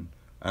sun,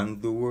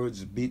 and the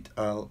words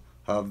Bethel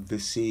have the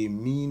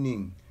same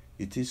meaning.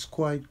 It is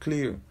quite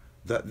clear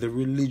that the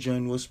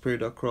religion was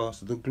spread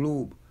across the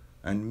globe,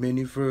 and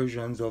many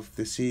versions of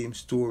the same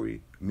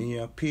story may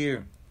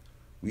appear.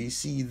 We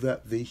see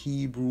that the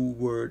Hebrew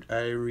word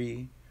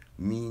Ire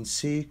means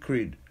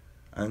sacred,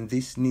 and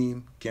this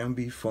name can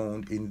be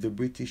found in the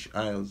British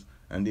Isles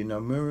and in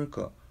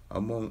America,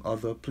 among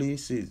other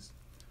places.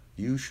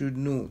 You should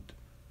note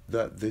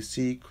that the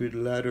sacred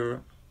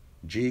ladder,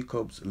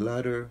 Jacob's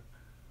ladder,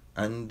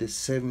 and the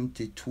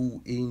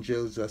 72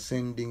 angels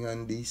ascending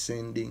and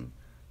descending,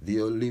 the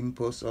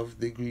Olympus of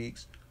the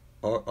Greeks,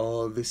 are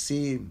all the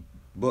same,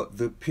 but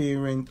the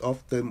parent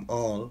of them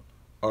all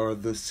are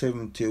the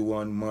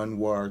 71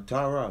 Manwar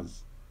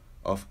Taras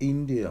of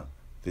India,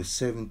 the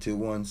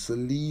 71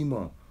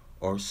 Salima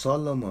or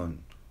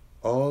Solomon.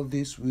 All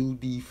this will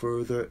be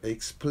further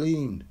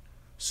explained.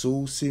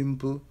 So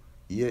simple,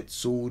 yet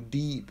so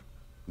deep.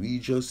 We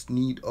just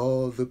need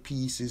all the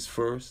pieces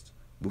first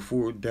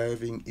before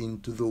diving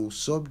into those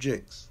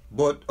subjects.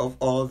 But of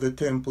all the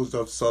temples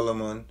of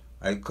Solomon,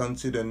 I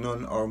consider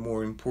none are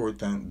more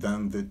important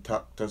than the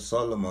Takta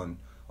Solomon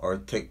or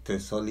Tekte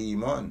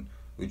Soliman,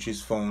 which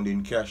is found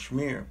in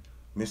Kashmir.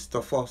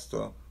 Mr.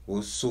 Foster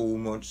was so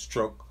much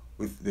struck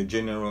with the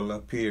general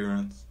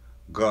appearance,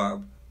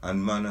 garb,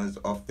 and manners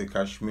of the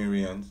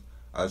Kashmirians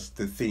as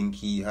to think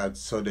he had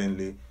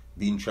suddenly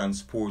been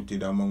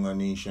transported among a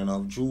nation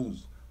of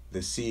Jews.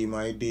 The same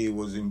idea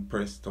was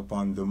impressed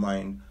upon the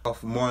mind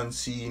of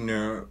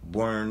Monsignor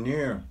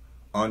Bernier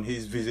on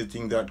his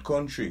visiting that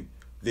country.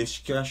 This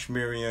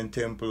Kashmirian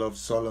temple of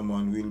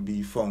Solomon will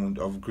be found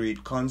of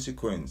great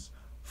consequence.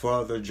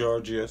 Father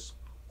Georgius,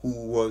 who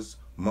was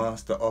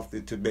master of the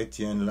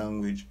Tibetan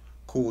language,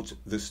 quotes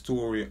the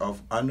story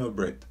of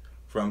Anobret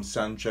from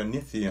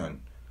Sanchanitheon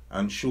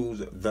and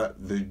shows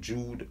that the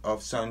Jud of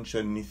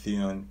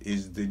Sanchanitheon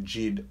is the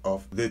Jid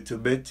of the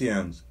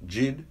Tibetans.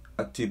 Jid,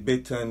 a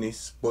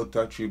Tibetanis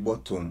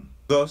Botatribotum.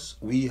 Thus,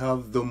 we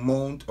have the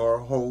mount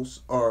or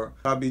house or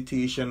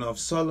habitation of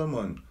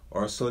Solomon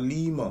or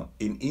Solima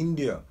in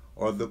India,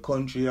 or the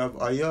country of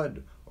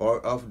Ayad, or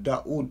of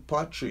Daud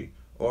Patri,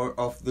 or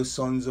of the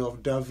sons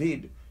of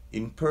David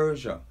in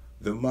Persia,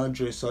 the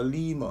Madre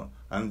Solima,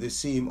 and the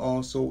same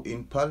also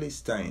in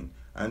Palestine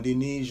and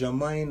in Asia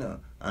Minor,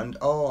 and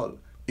all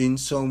in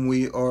some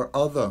way or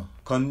other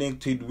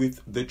connected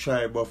with the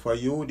tribe of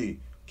Ayodi.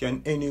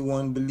 Can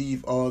anyone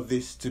believe all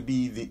this to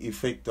be the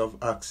effect of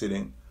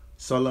accident?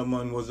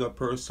 Solomon was a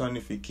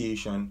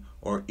personification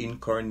or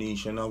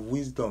incarnation of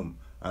wisdom,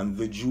 and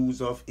the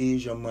Jews of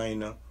Asia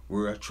Minor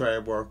were a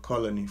tribe or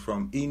colony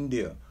from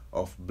India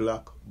of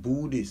black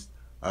Buddhists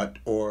at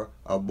or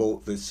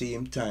about the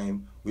same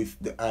time with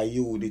the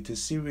Ayodi to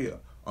Syria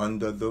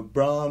under the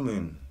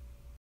Brahmin.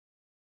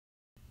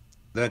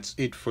 That's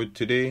it for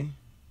today.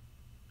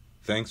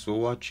 Thanks for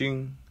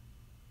watching.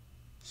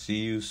 See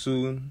you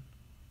soon.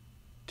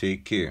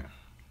 Take care.